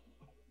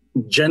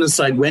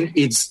genocide when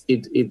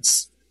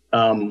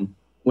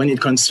when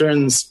it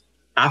concerns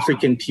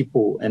African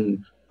people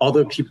and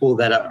other people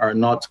that are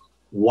not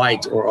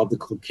white or of the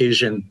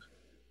Caucasian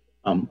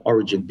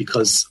origin,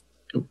 because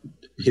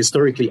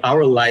historically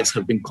our lives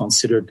have been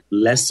considered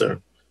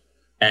lesser,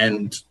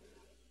 and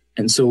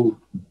so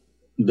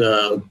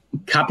the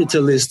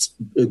capitalist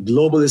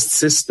globalist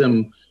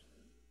system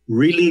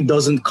really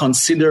doesn't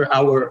consider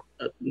our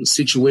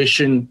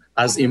situation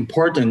as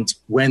important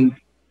when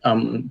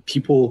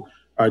people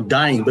are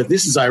dying. But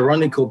this is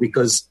ironical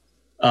because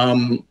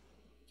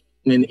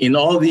in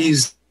all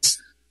these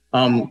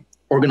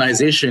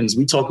organizations,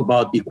 we talk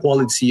about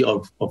equality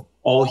of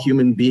all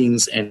human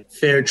beings and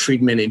fair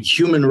treatment and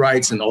human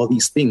rights and all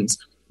these things.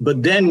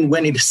 But then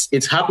when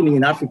it's happening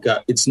in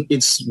Africa,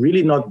 it's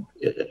really not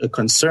a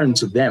concern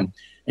to them.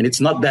 And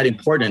it's not that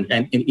important.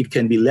 And it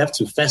can be left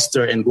to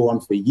fester and go on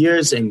for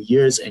years and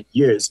years and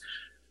years.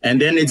 And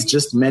then it's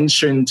just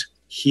mentioned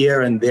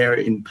here and there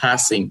in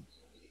passing.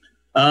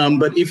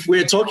 But if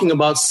we're talking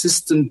about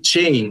system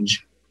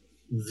change,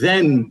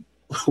 then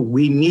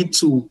we need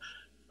to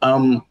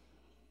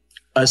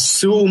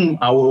assume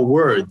our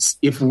words.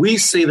 If we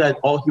say that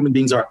all human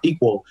beings are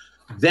equal,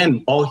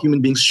 then all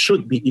human beings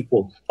should be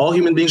equal. All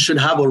human beings should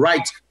have a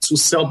right to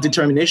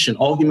self-determination.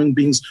 All human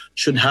beings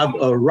should have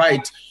a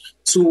right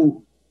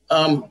to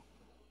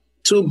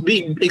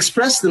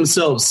express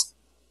themselves,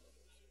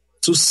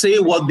 to say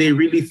what they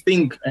really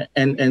think,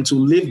 and to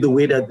live the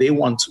way that they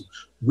want to.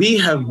 We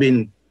have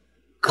been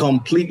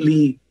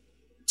completely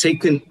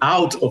taken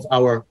out of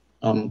our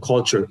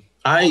culture.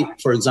 I,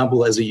 for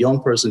example, as a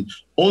young person,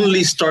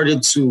 only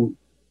started to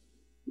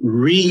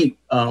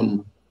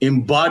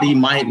embody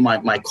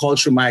my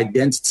culture, my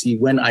identity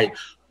when I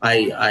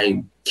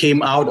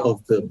came out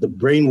of the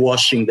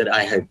brainwashing that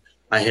I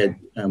had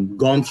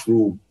gone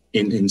through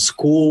in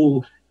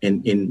school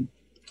and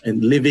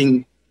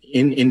living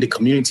in the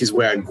communities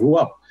where I grew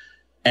up,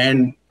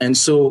 and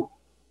so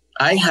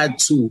I had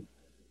to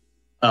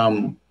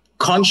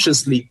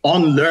consciously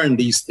unlearn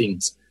these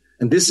things,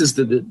 and this is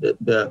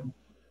the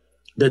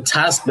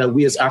task that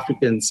we as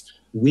Africans,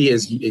 we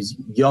as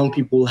young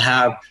people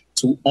have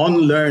to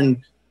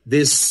unlearn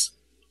this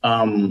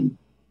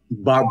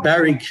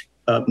barbaric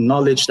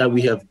knowledge that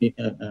we have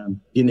been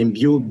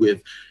imbued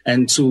with,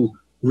 and to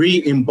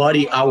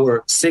re-embody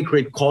our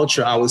sacred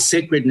culture, our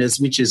sacredness,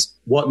 which is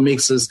what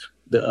makes us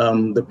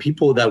the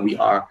people that we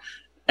are.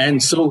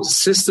 And so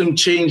system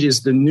change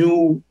is the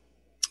new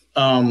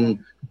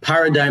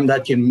paradigm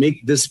that can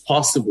make this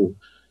possible.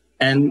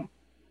 And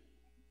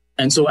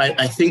so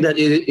I think that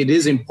it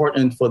is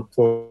important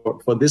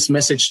for this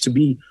message to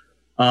be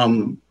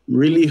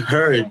really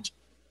heard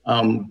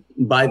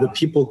by the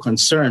people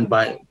concerned,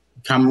 by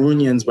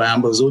Cameroonians, by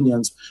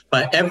Ambazonians,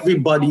 by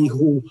everybody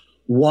who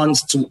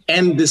wants to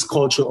end this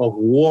culture of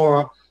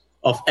war,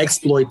 of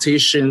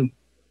exploitation,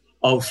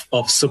 of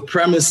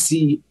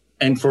supremacy,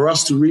 and for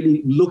us to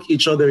really look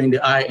each other in the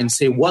eye and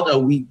say, what are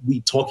we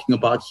talking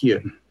about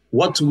here?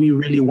 What do we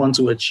really want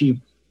to achieve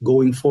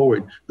going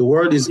forward? The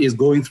world is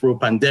going through a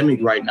pandemic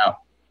right now.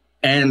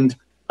 And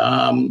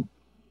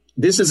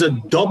this is a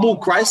double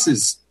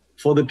crisis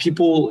for the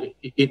people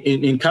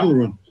in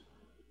Cameroon.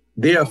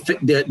 They are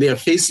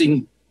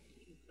facing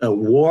a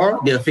war,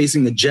 they are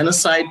facing a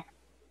genocide,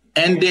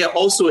 and they are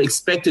also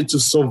expected to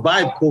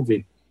survive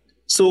COVID.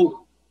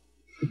 So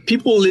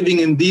people living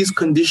in these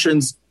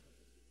conditions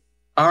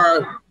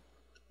are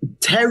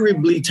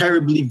terribly,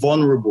 terribly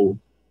vulnerable.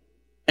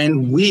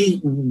 And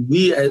we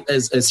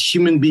as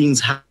human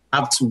beings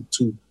have to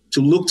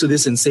look to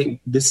this and say,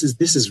 this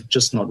is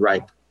just not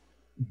right.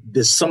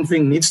 There's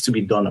something needs to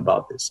be done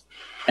about this.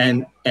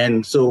 And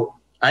so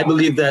I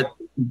believe that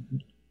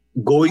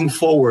going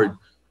forward,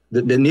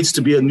 there needs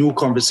to be a new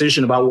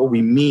conversation about what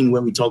we mean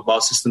when we talk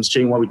about systems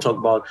change, when we talk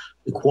about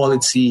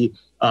equality,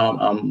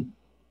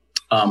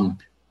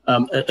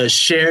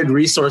 shared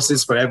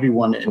resources for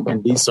everyone,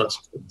 and these sorts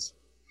of things.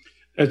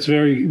 That's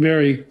very,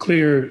 very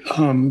clear.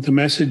 The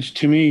message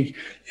to me,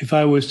 if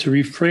I was to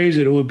rephrase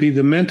it, it would be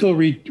the mental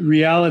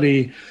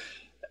reality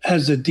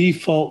as a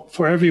default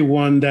for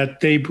everyone that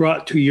they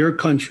brought to your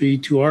country,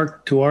 to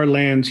our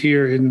lands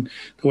here in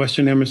the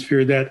Western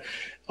Hemisphere, that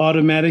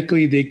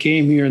automatically they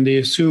came here and they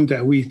assumed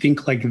that we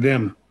think like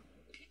them.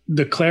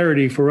 The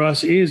clarity for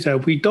us is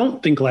that we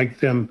don't think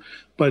like them,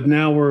 but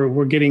now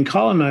we're getting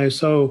colonized.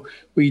 So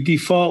we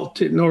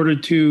default in order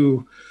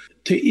to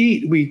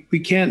eat. We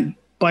can't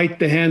bite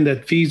the hand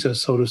that feeds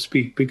us, so to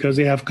speak, because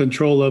they have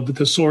control of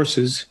the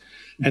sources,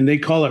 and they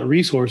call it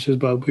resources,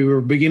 but we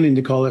were beginning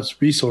to call it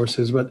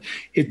resources, but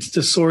it's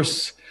the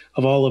source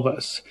of all of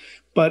us.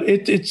 But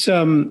it's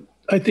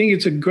I think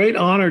it's a great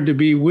honor to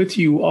be with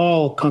you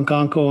all,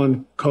 Kankanko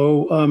and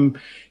Co.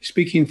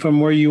 Speaking from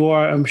where you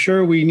are, I'm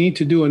sure we need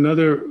to do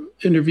another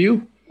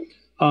interview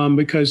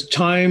because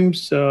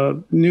times,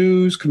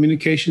 news,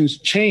 communications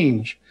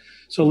change.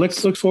 So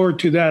let's look forward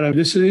to that.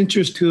 This is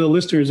interest to the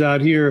listeners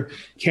out here,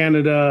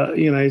 Canada,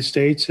 United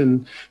States,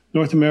 and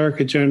North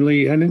America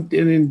generally, and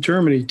in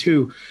Germany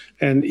too.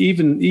 And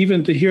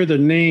even to hear the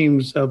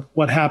names of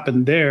what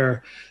happened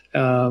there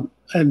and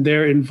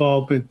their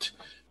involvement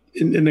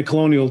in the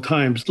colonial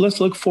times. Let's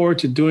look forward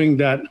to doing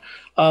that.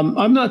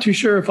 I'm not too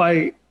sure if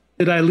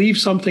did I leave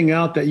something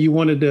out that you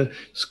wanted to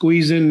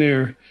squeeze in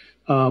there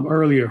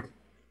earlier.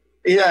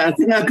 Yeah, I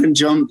think I can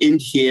jump in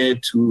here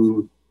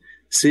to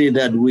say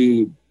that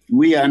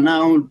we are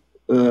now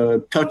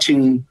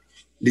touching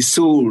the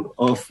soul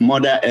of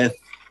Mother Earth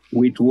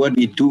with what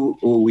we do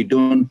or we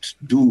don't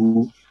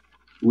do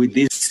with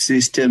this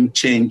system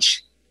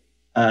change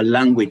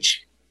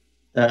language.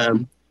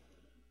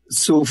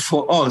 So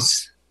for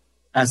us,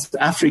 as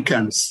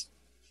Africans,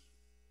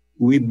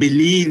 we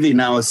believe in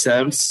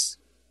ourselves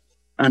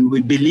and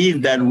we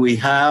believe that we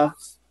have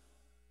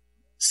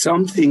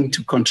something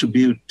to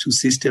contribute to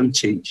system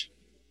change.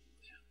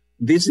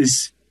 This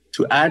is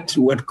to add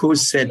to what Coach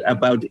said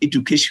about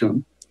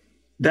education,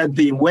 that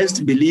the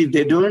West believe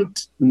they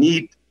don't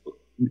need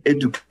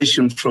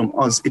education from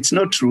us. It's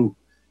not true.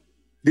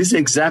 This is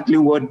exactly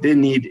what they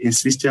need in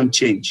system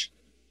change.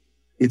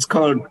 It's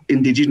called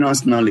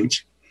indigenous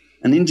knowledge.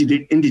 And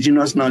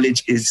indigenous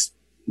knowledge is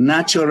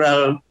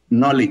natural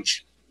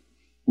knowledge,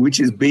 which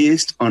is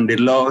based on the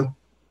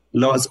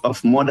laws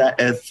of Mother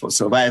Earth for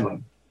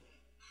survival.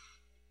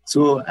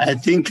 So I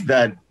think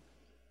that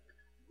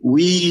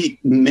we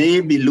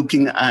may be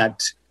looking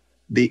at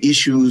the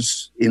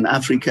issues in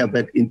Africa,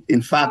 but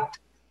in fact,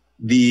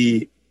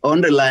 the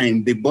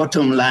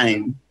bottom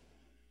line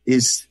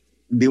is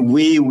the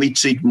way we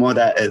treat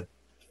Mother Earth.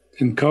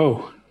 And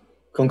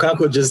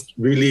Kankanko just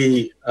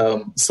really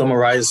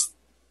summarized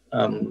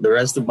the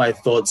rest of my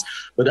thoughts,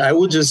 but I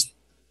would just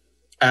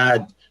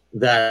add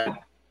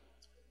that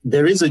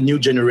there is a new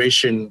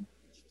generation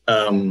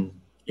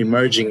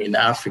emerging in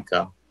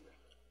Africa.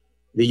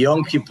 The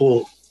young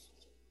people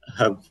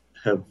have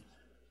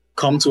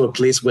come to a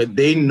place where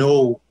they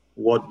know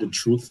what the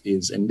truth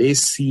is, and they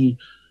see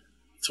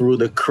through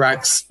the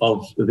cracks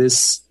of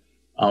this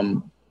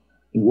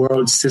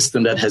world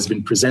system that has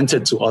been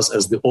presented to us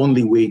as the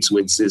only way to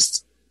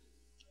exist.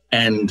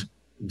 And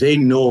they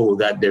know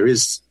that there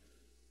is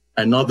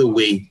another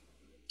way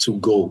to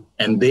go,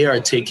 and they are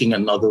taking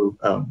another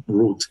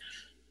route.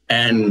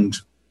 And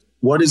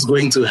what is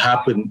going to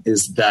happen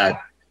is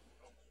that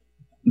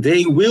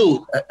they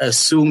will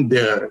assume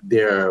their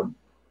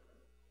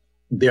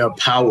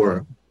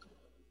power,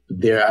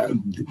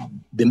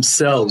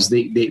 themselves.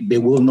 They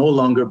will no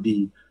longer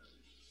be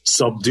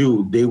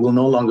subdued. They will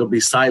no longer be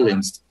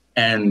silenced,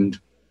 and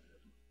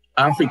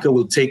Africa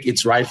will take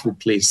its rightful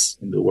place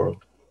in the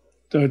world.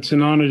 So it's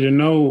an honor to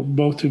know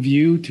both of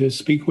you, to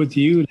speak with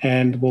you,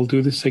 and we'll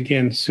do this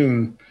again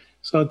soon.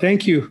 So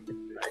thank you.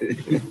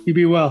 You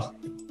be well.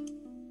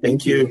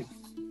 Thank you.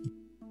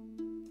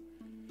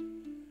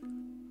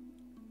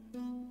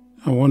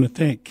 I want to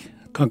thank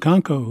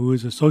Kankanko, who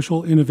is a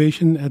social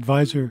innovation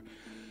advisor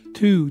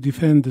to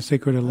Defend the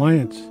Sacred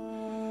Alliance,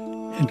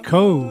 and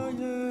Ko,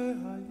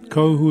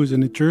 who is a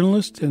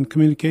journalist and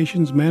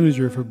communications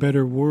manager for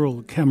Better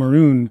World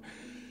Cameroon.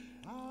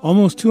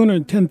 Almost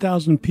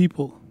 210,000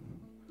 people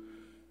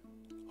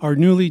are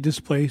newly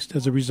displaced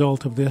as a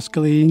result of the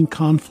escalating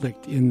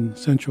conflict in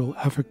Central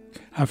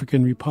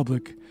African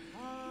Republic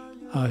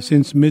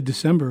since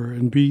mid-December,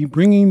 and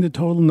bringing the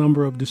total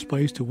number of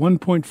displaced to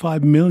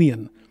 1.5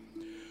 million,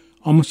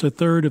 almost a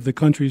third of the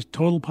country's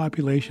total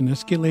population.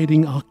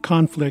 Escalating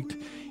conflict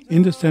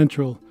in the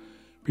Central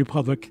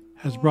Republic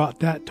has brought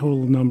that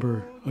total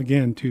number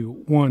again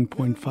to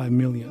 1.5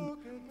 million.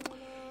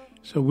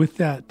 So with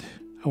that,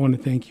 I want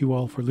to thank you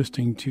all for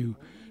listening to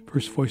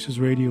First Voices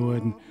Radio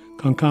and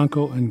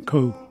Kankanko and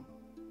Ko,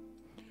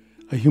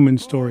 A Human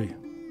Story.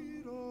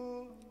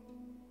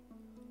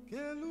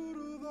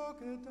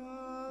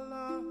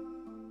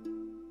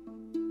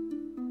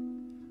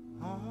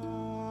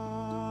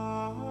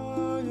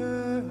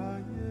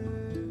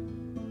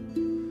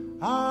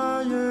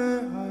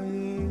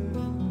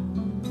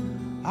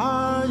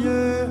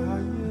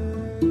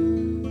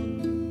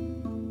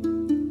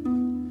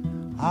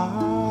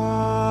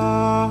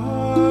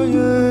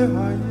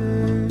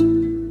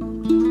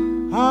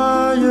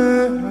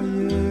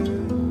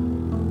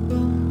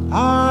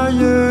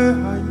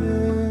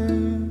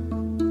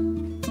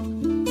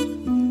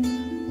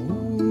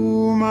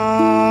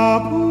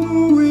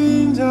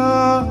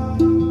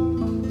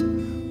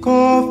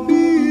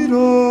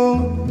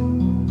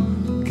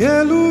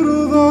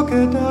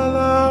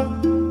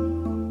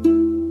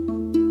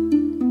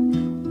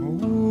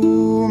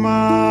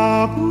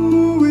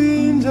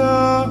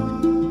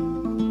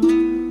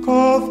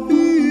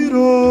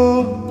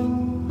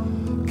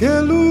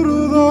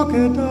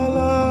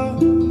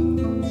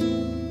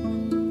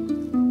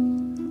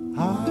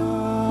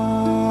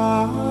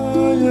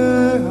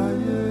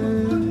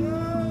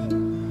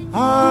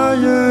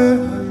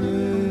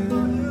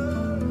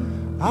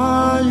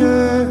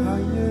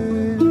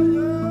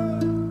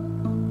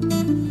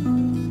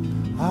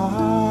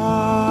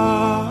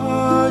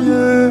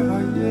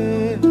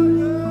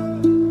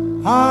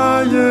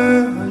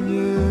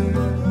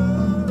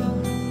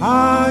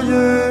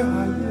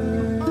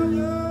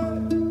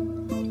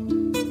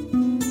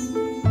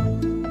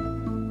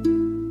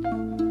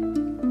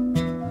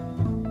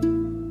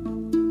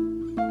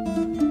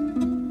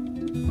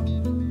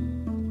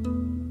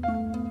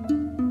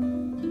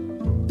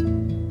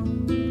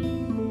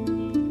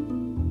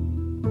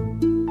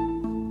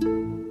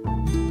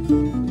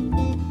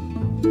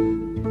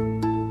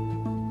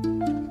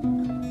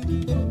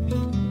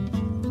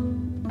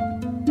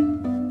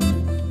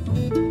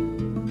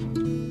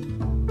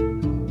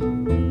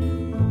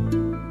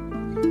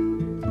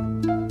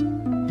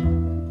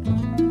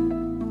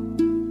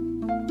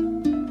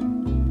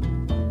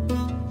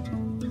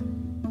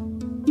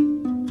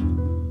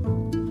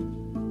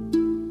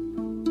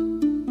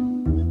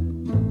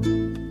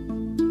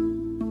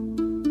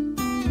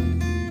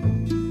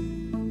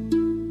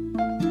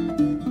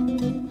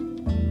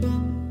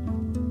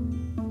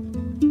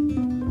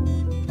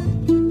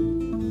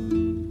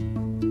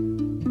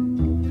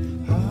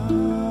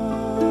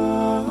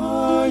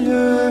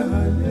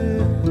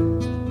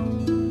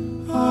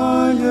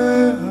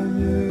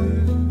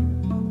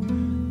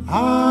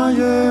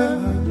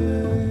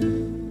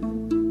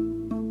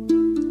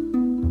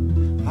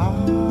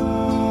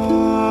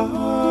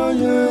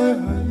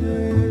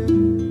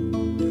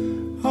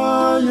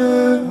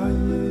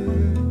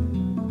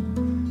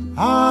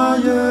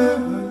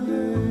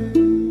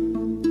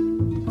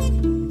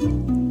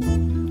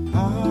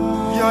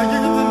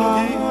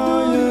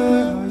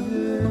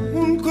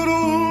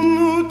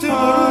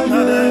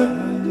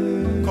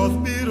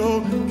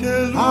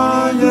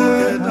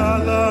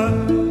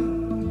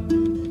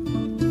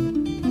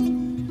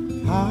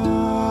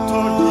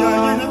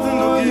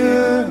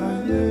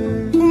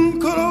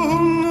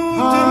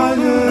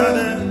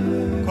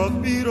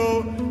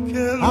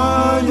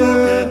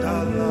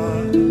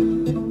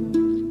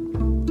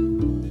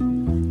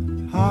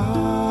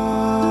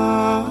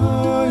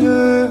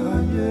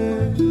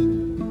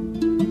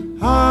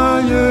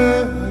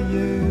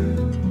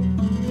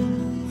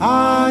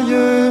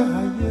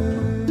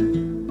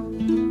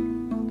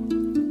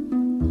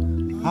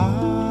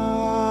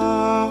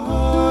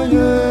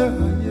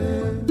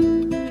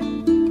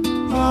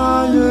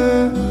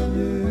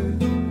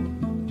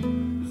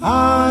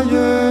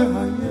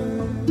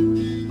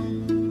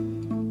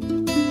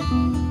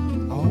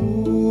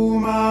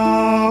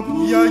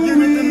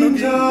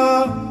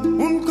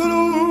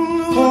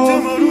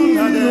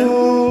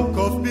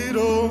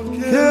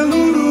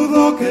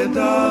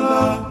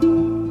 kedala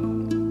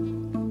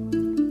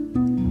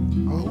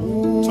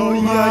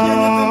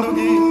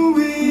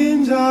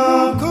winja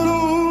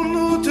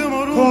kolunu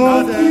temuru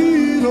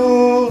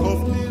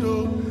kofiro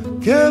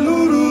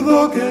keluru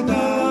do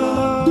kedala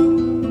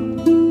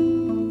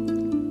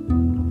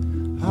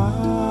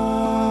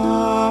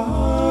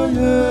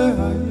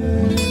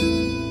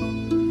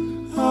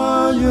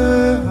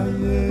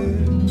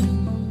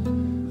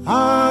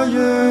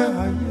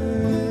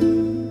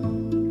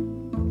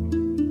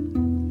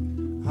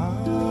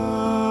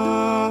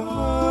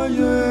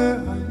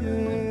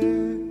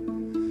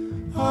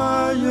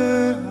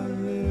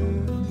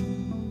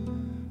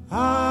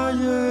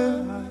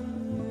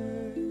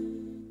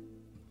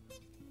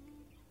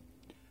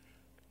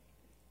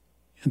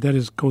And that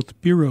is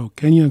Kothbiro,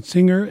 Kenyan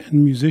singer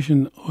and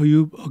musician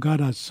Oyub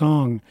Ogada's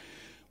song,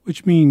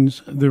 which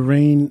means the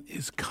rain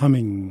is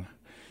coming,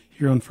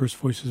 here on First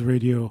Voices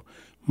Radio.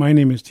 My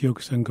name is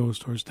Tiokasan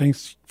Ghost Horse.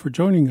 Thanks for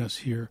joining us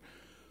here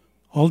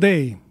all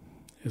day,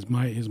 is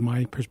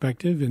my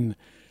perspective. And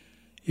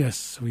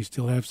yes, we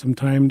still have some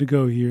time to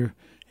go here,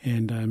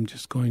 and I'm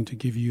just going to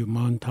give you a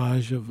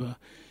montage of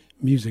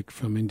music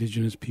from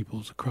indigenous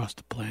peoples across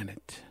the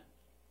planet.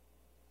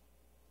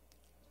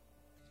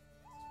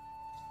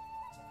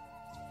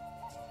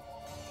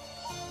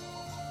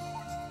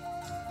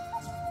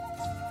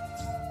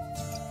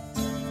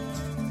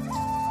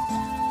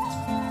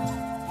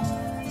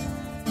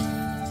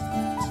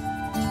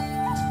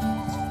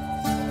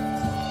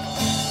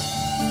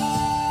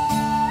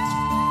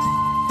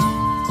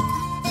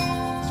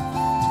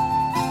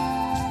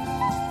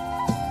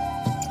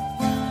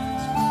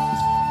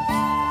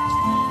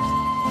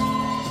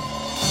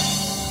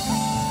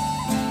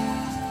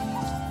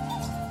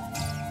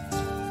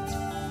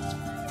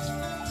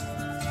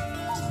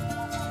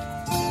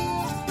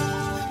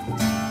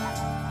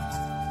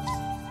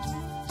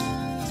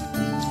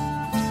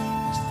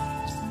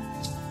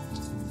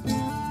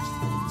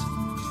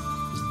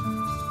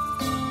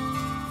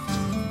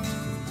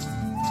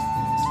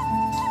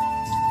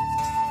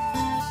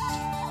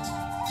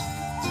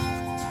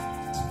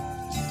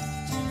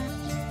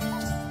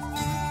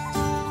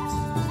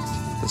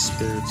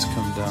 Spirits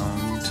come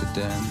down to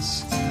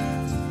dance.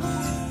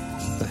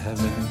 The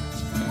heaven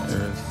and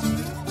earth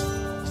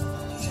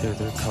hear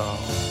their call.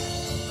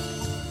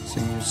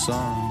 Sing your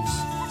songs,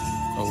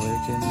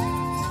 awaken.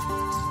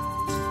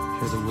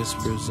 Hear the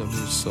whispers of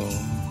your soul.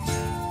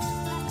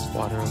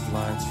 Water of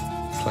life,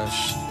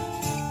 flesh,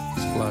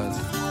 blood,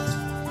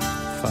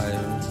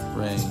 fire,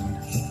 rain,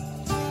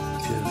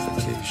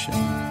 purification,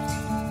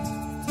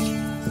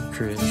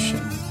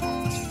 creation.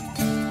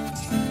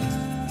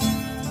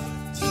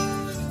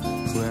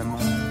 Who am I?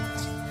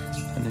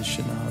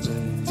 Anishinaabe.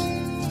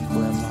 Who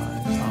am I?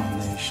 All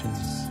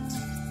nations.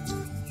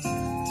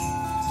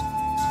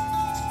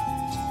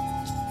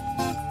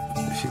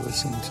 If you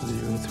listen to the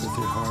earth with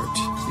your heart,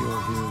 you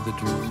will hear the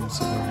dreams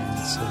of our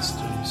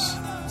ancestors.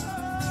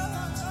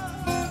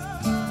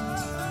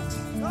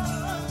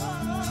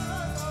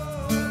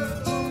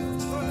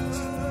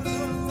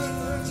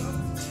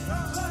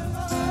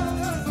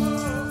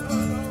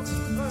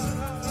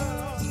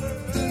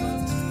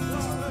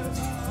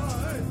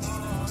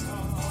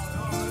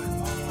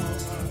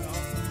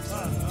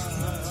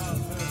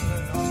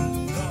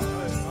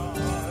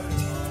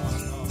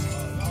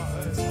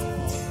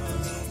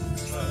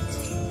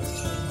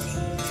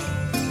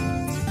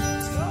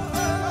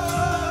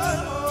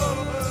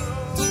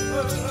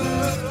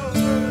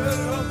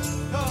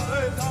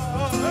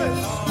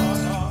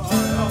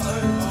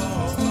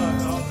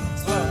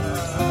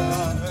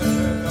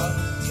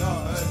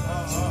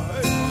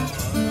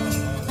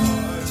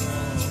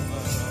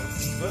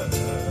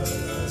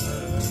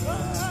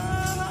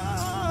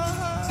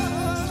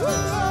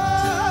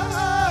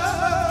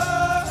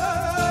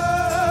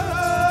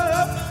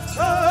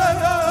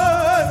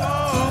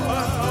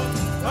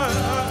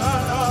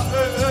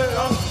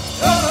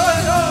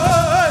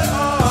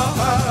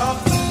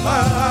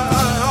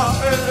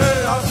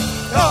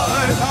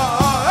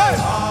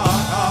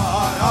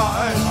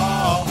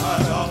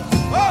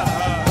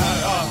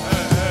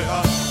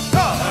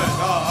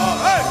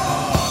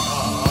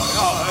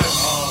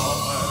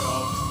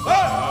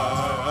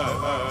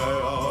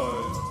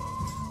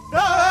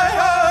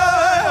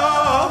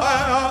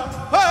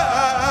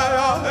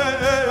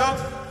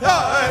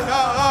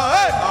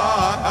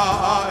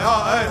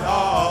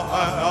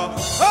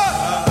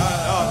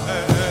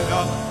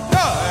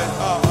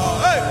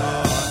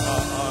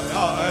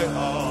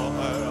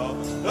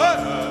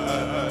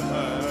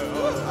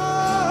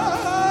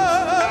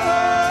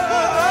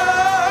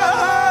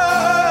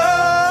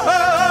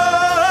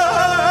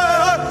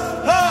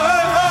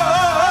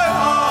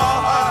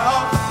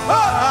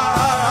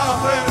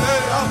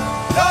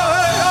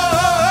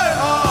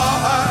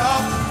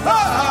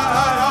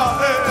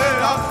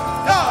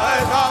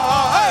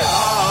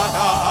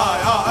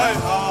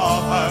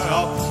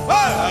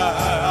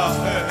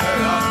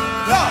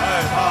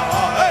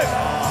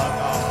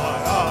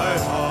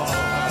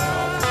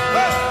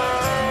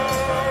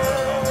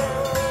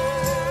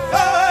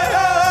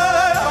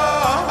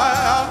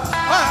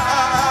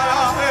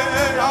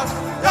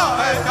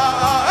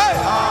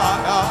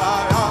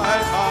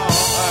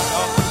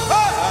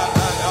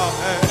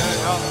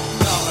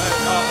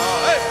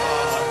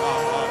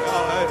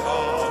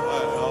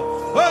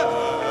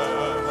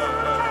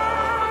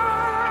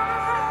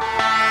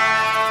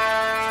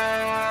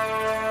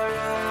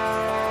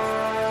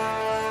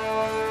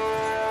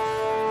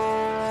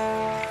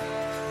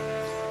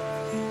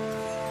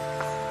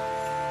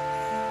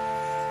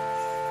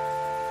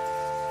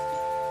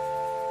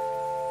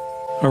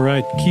 All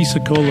right,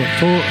 Kisakola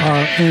for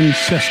our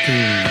ancestors.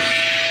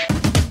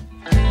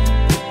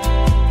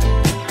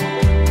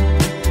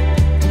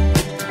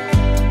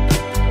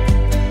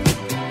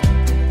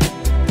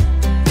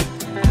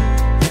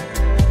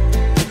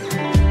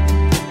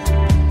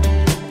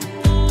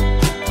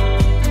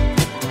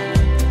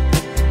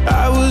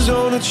 I was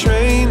on a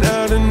train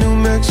out of New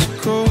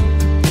Mexico,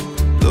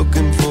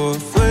 looking for a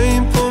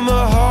flame, for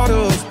my heart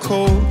of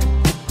coal.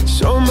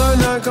 So my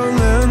knock on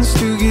lands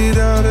to get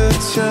out of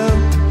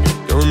town.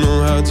 Don't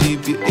know how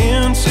deep you're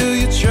in till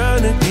you're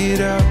trying to get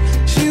out.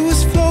 She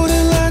was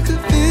floating like a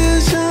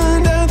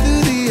vision down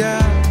through the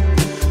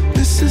aisle.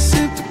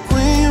 Mississippi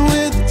queen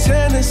with a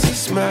Tennessee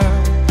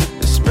smile.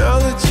 The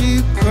smell of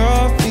cheap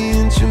coffee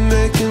and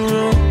Jamaican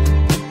rum.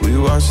 We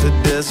watched the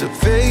desert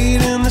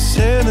fade in the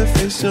Santa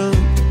Fe sun.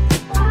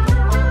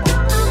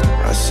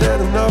 I said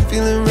I'm not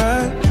feeling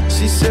right.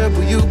 She said,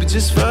 well, you'll be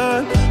just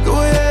fine.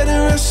 Go ahead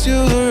and rest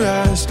your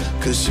eyes,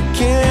 'cause you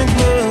can't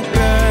look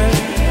back.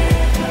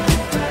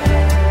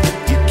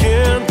 You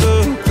can't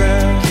look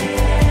back.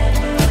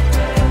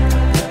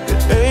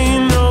 There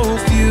ain't no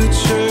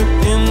future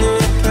in the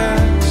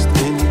past,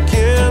 and you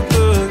can't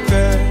look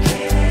back.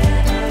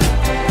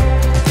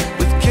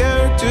 With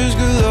characters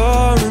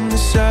galore in the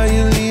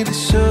Sayulita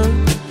sun,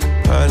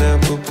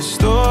 pineapple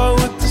store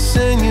with the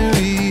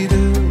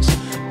senoritas,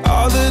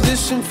 all the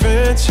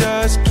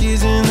disenfranchised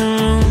kids in the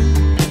room.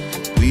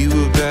 We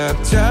were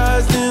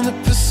baptized in the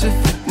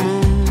Pacific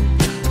moon.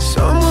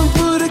 Someone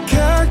put a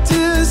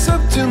cactus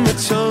up to my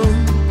tongue.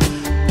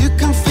 You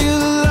can feel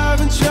alive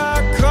and try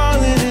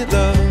calling it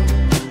love.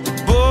 The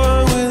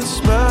boy with a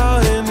smile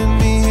handed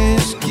me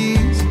his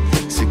keys.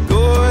 Said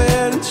go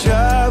ahead and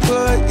try,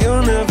 but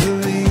you'll never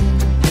leave.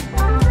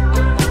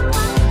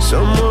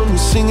 Someone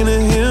was singing a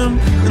hymn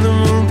in the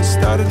room that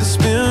started to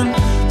spin.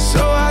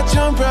 So I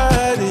jumped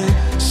right in,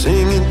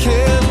 singing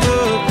can't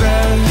look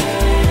back.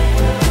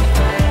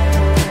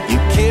 You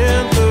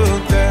can't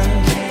look back.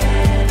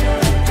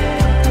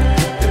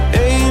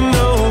 There ain't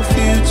no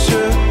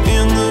future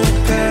in the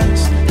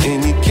past, and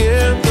you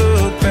can't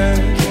look back.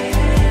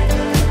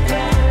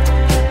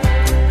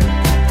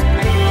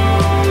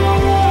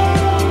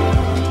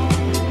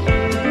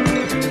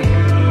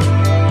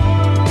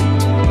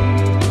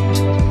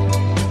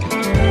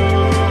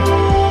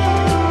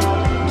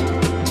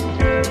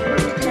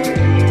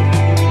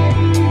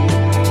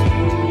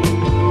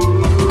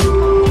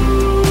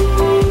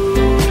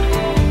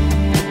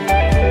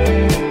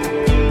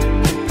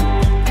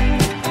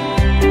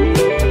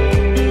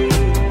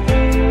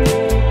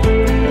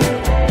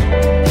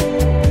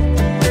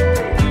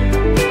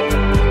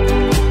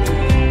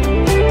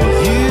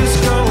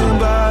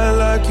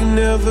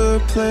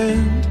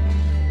 Planned.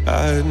 I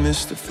had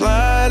missed a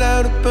flight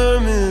out of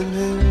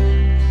Birmingham.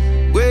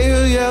 Way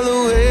her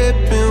yellow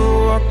apron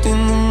walked in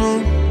the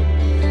moon.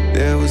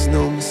 There was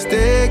no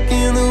mistake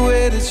in the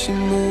way that she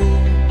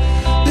moved.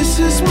 This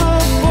is my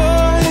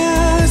boy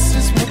and this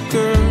is my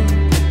girl,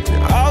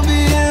 and I'll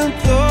be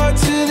employed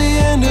to the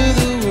end of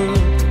the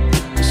world.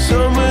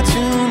 Somewhere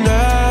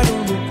tonight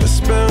on the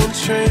westbound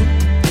train.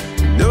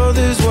 You know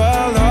there's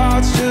wild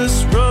hearts just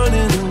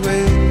running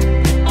away.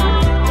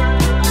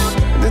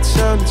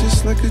 Sounded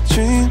just like a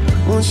dream.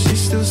 Once she's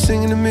still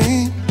singing to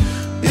me.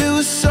 It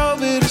was so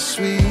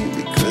bittersweet,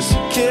 because you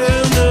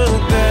can't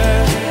look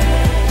back.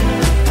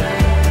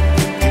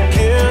 You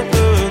can't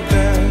look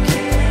back.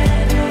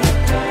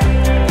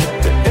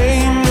 There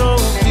ain't no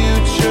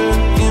future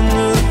in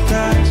the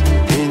past,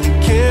 and you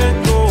can't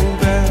go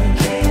back.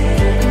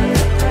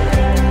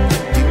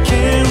 You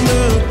can't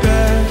look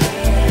back.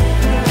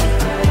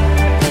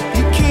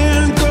 You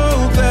can't go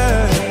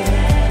back.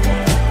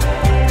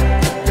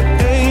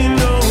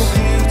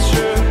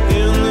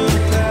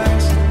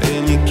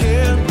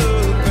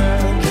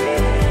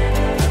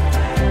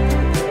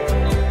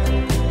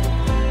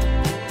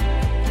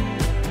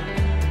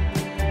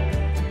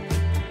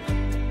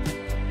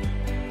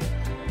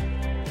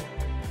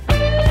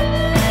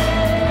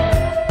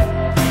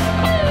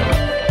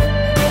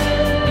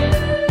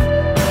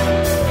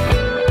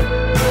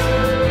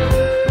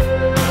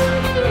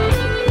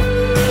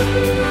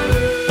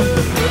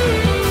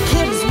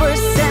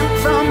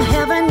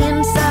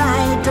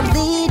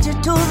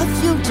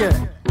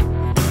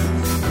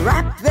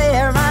 Wrap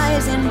their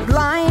eyes in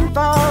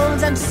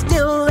blindfolds and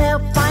still they'll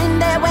find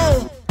their way.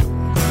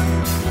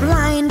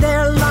 Blind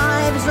their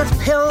lives with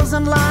pills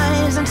and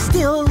lies and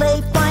still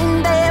they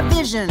find their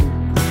vision.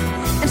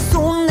 And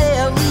soon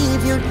they'll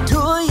leave you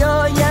to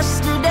your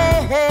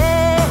yesterday.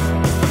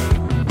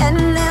 And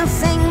they'll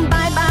sing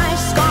bye-bye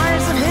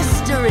scars of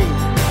history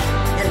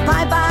and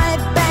bye-bye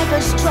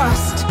bankers'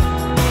 trust.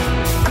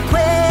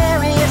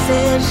 Aquarius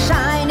is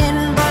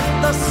shining, but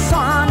the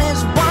sun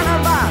is one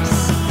of us.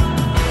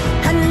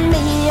 And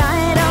me,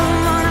 I don't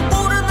wanna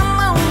go to the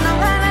moon. I'm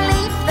gonna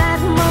leave that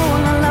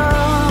moon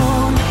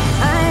alone.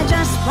 I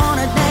just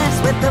wanna dance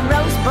with the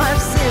Rosebud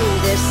Sioux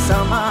this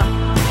summer.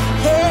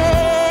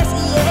 Yes,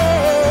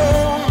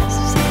 yes.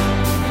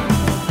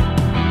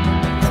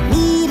 The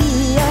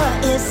media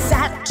is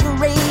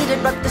saturated,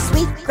 but the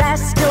sweet grass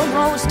still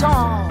grows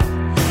tall.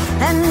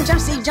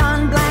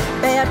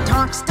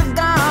 talks to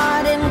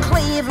God in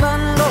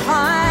Cleveland,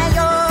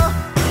 Ohio.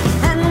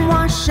 And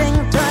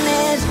Washington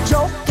is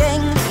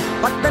joking,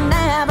 but the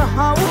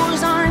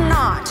Navajos are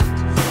not.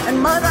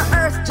 And Mother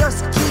Earth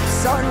just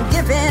keeps on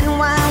giving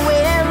while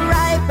we're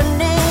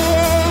ripening.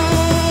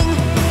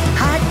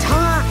 I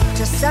talked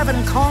to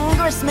 7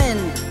 congressmen.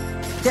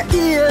 Their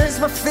ears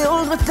were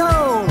filled with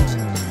gold,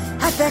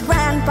 as their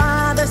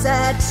grandfathers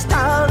had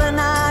stolen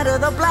out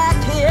of the Black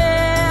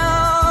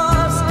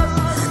Hills.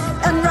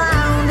 And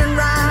round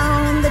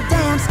the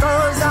dance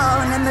goes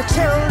on, and the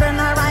children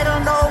are idle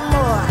no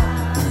more.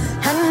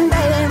 And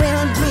they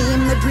will dream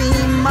the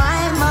dream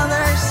my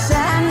mother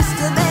sends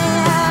to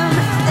them.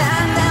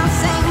 And they'll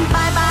sing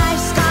bye-bye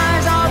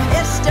scars of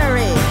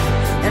history,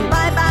 and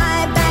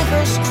bye-bye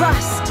bankers'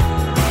 trust.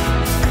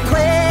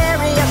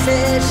 Aquarius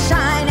is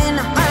shining,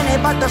 honey,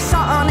 but the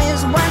sun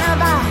is one of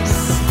us.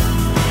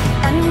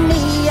 And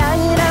me, I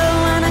don't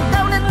wanna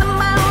go to the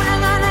moon,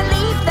 I'm gonna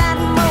leave that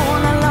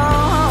moon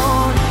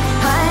alone.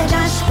 I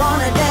just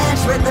wanna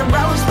dance with the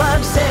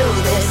Rosebud Sioux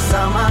this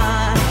summer.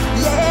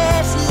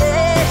 Yes,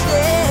 yes,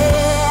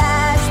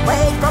 yes.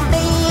 Wait for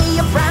me,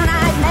 you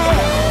brown-eyed man.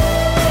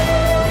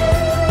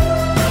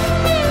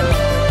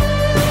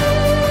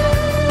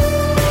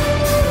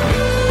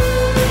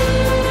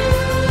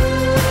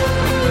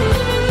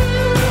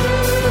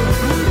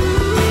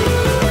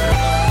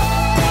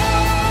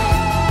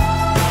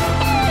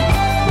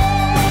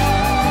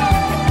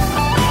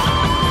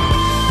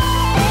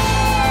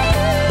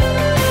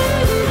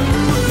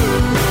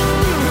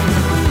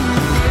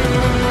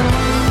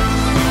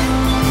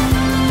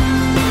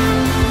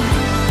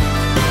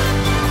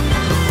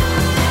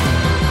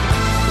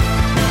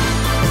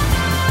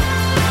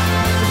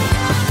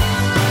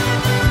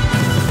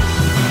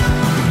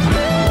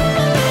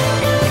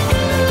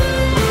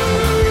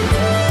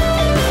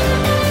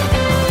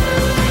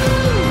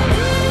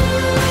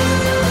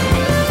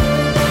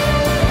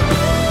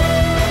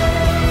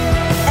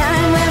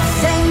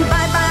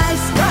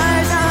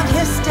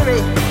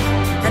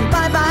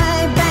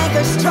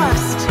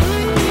 Trust.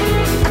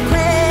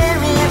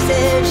 Aquarius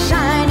is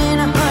shining,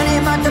 honey,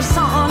 but the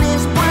sun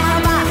is one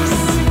of us.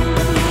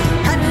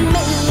 And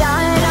me, I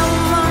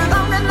don't wanna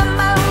go to the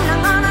moon,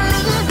 I'm gonna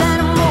leave that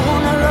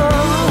moon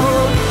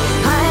alone.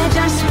 I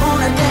just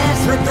wanna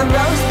dance with the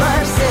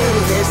Rosebud Sioux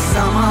this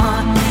summer.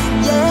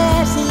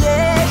 Yes,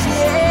 yes,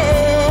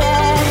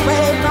 yes.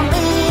 Wait for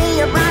me,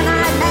 you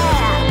brown-eyed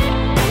man.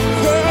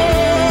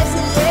 Yes,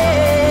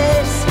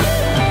 yes.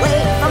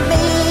 Wait for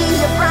me,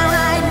 you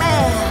brown-eyed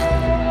man.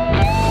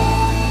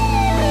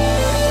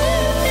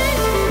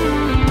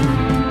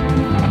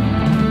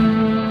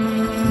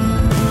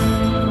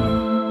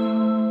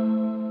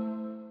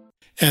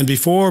 And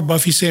before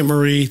Buffy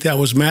Sainte-Marie, that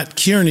was Matt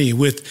Kearney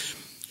with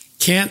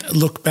Can't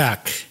Look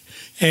Back.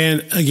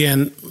 And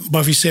again,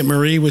 Buffy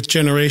Sainte-Marie with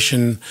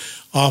Generation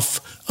off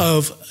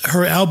of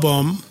her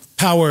album,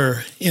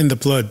 Power in the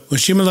Blood.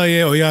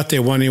 Washimalaye Oyate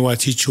Wani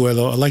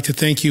Watichuelo. I'd like to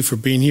thank you for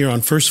being here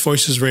on First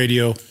Voices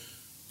Radio.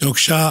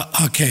 Doksha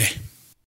Ake.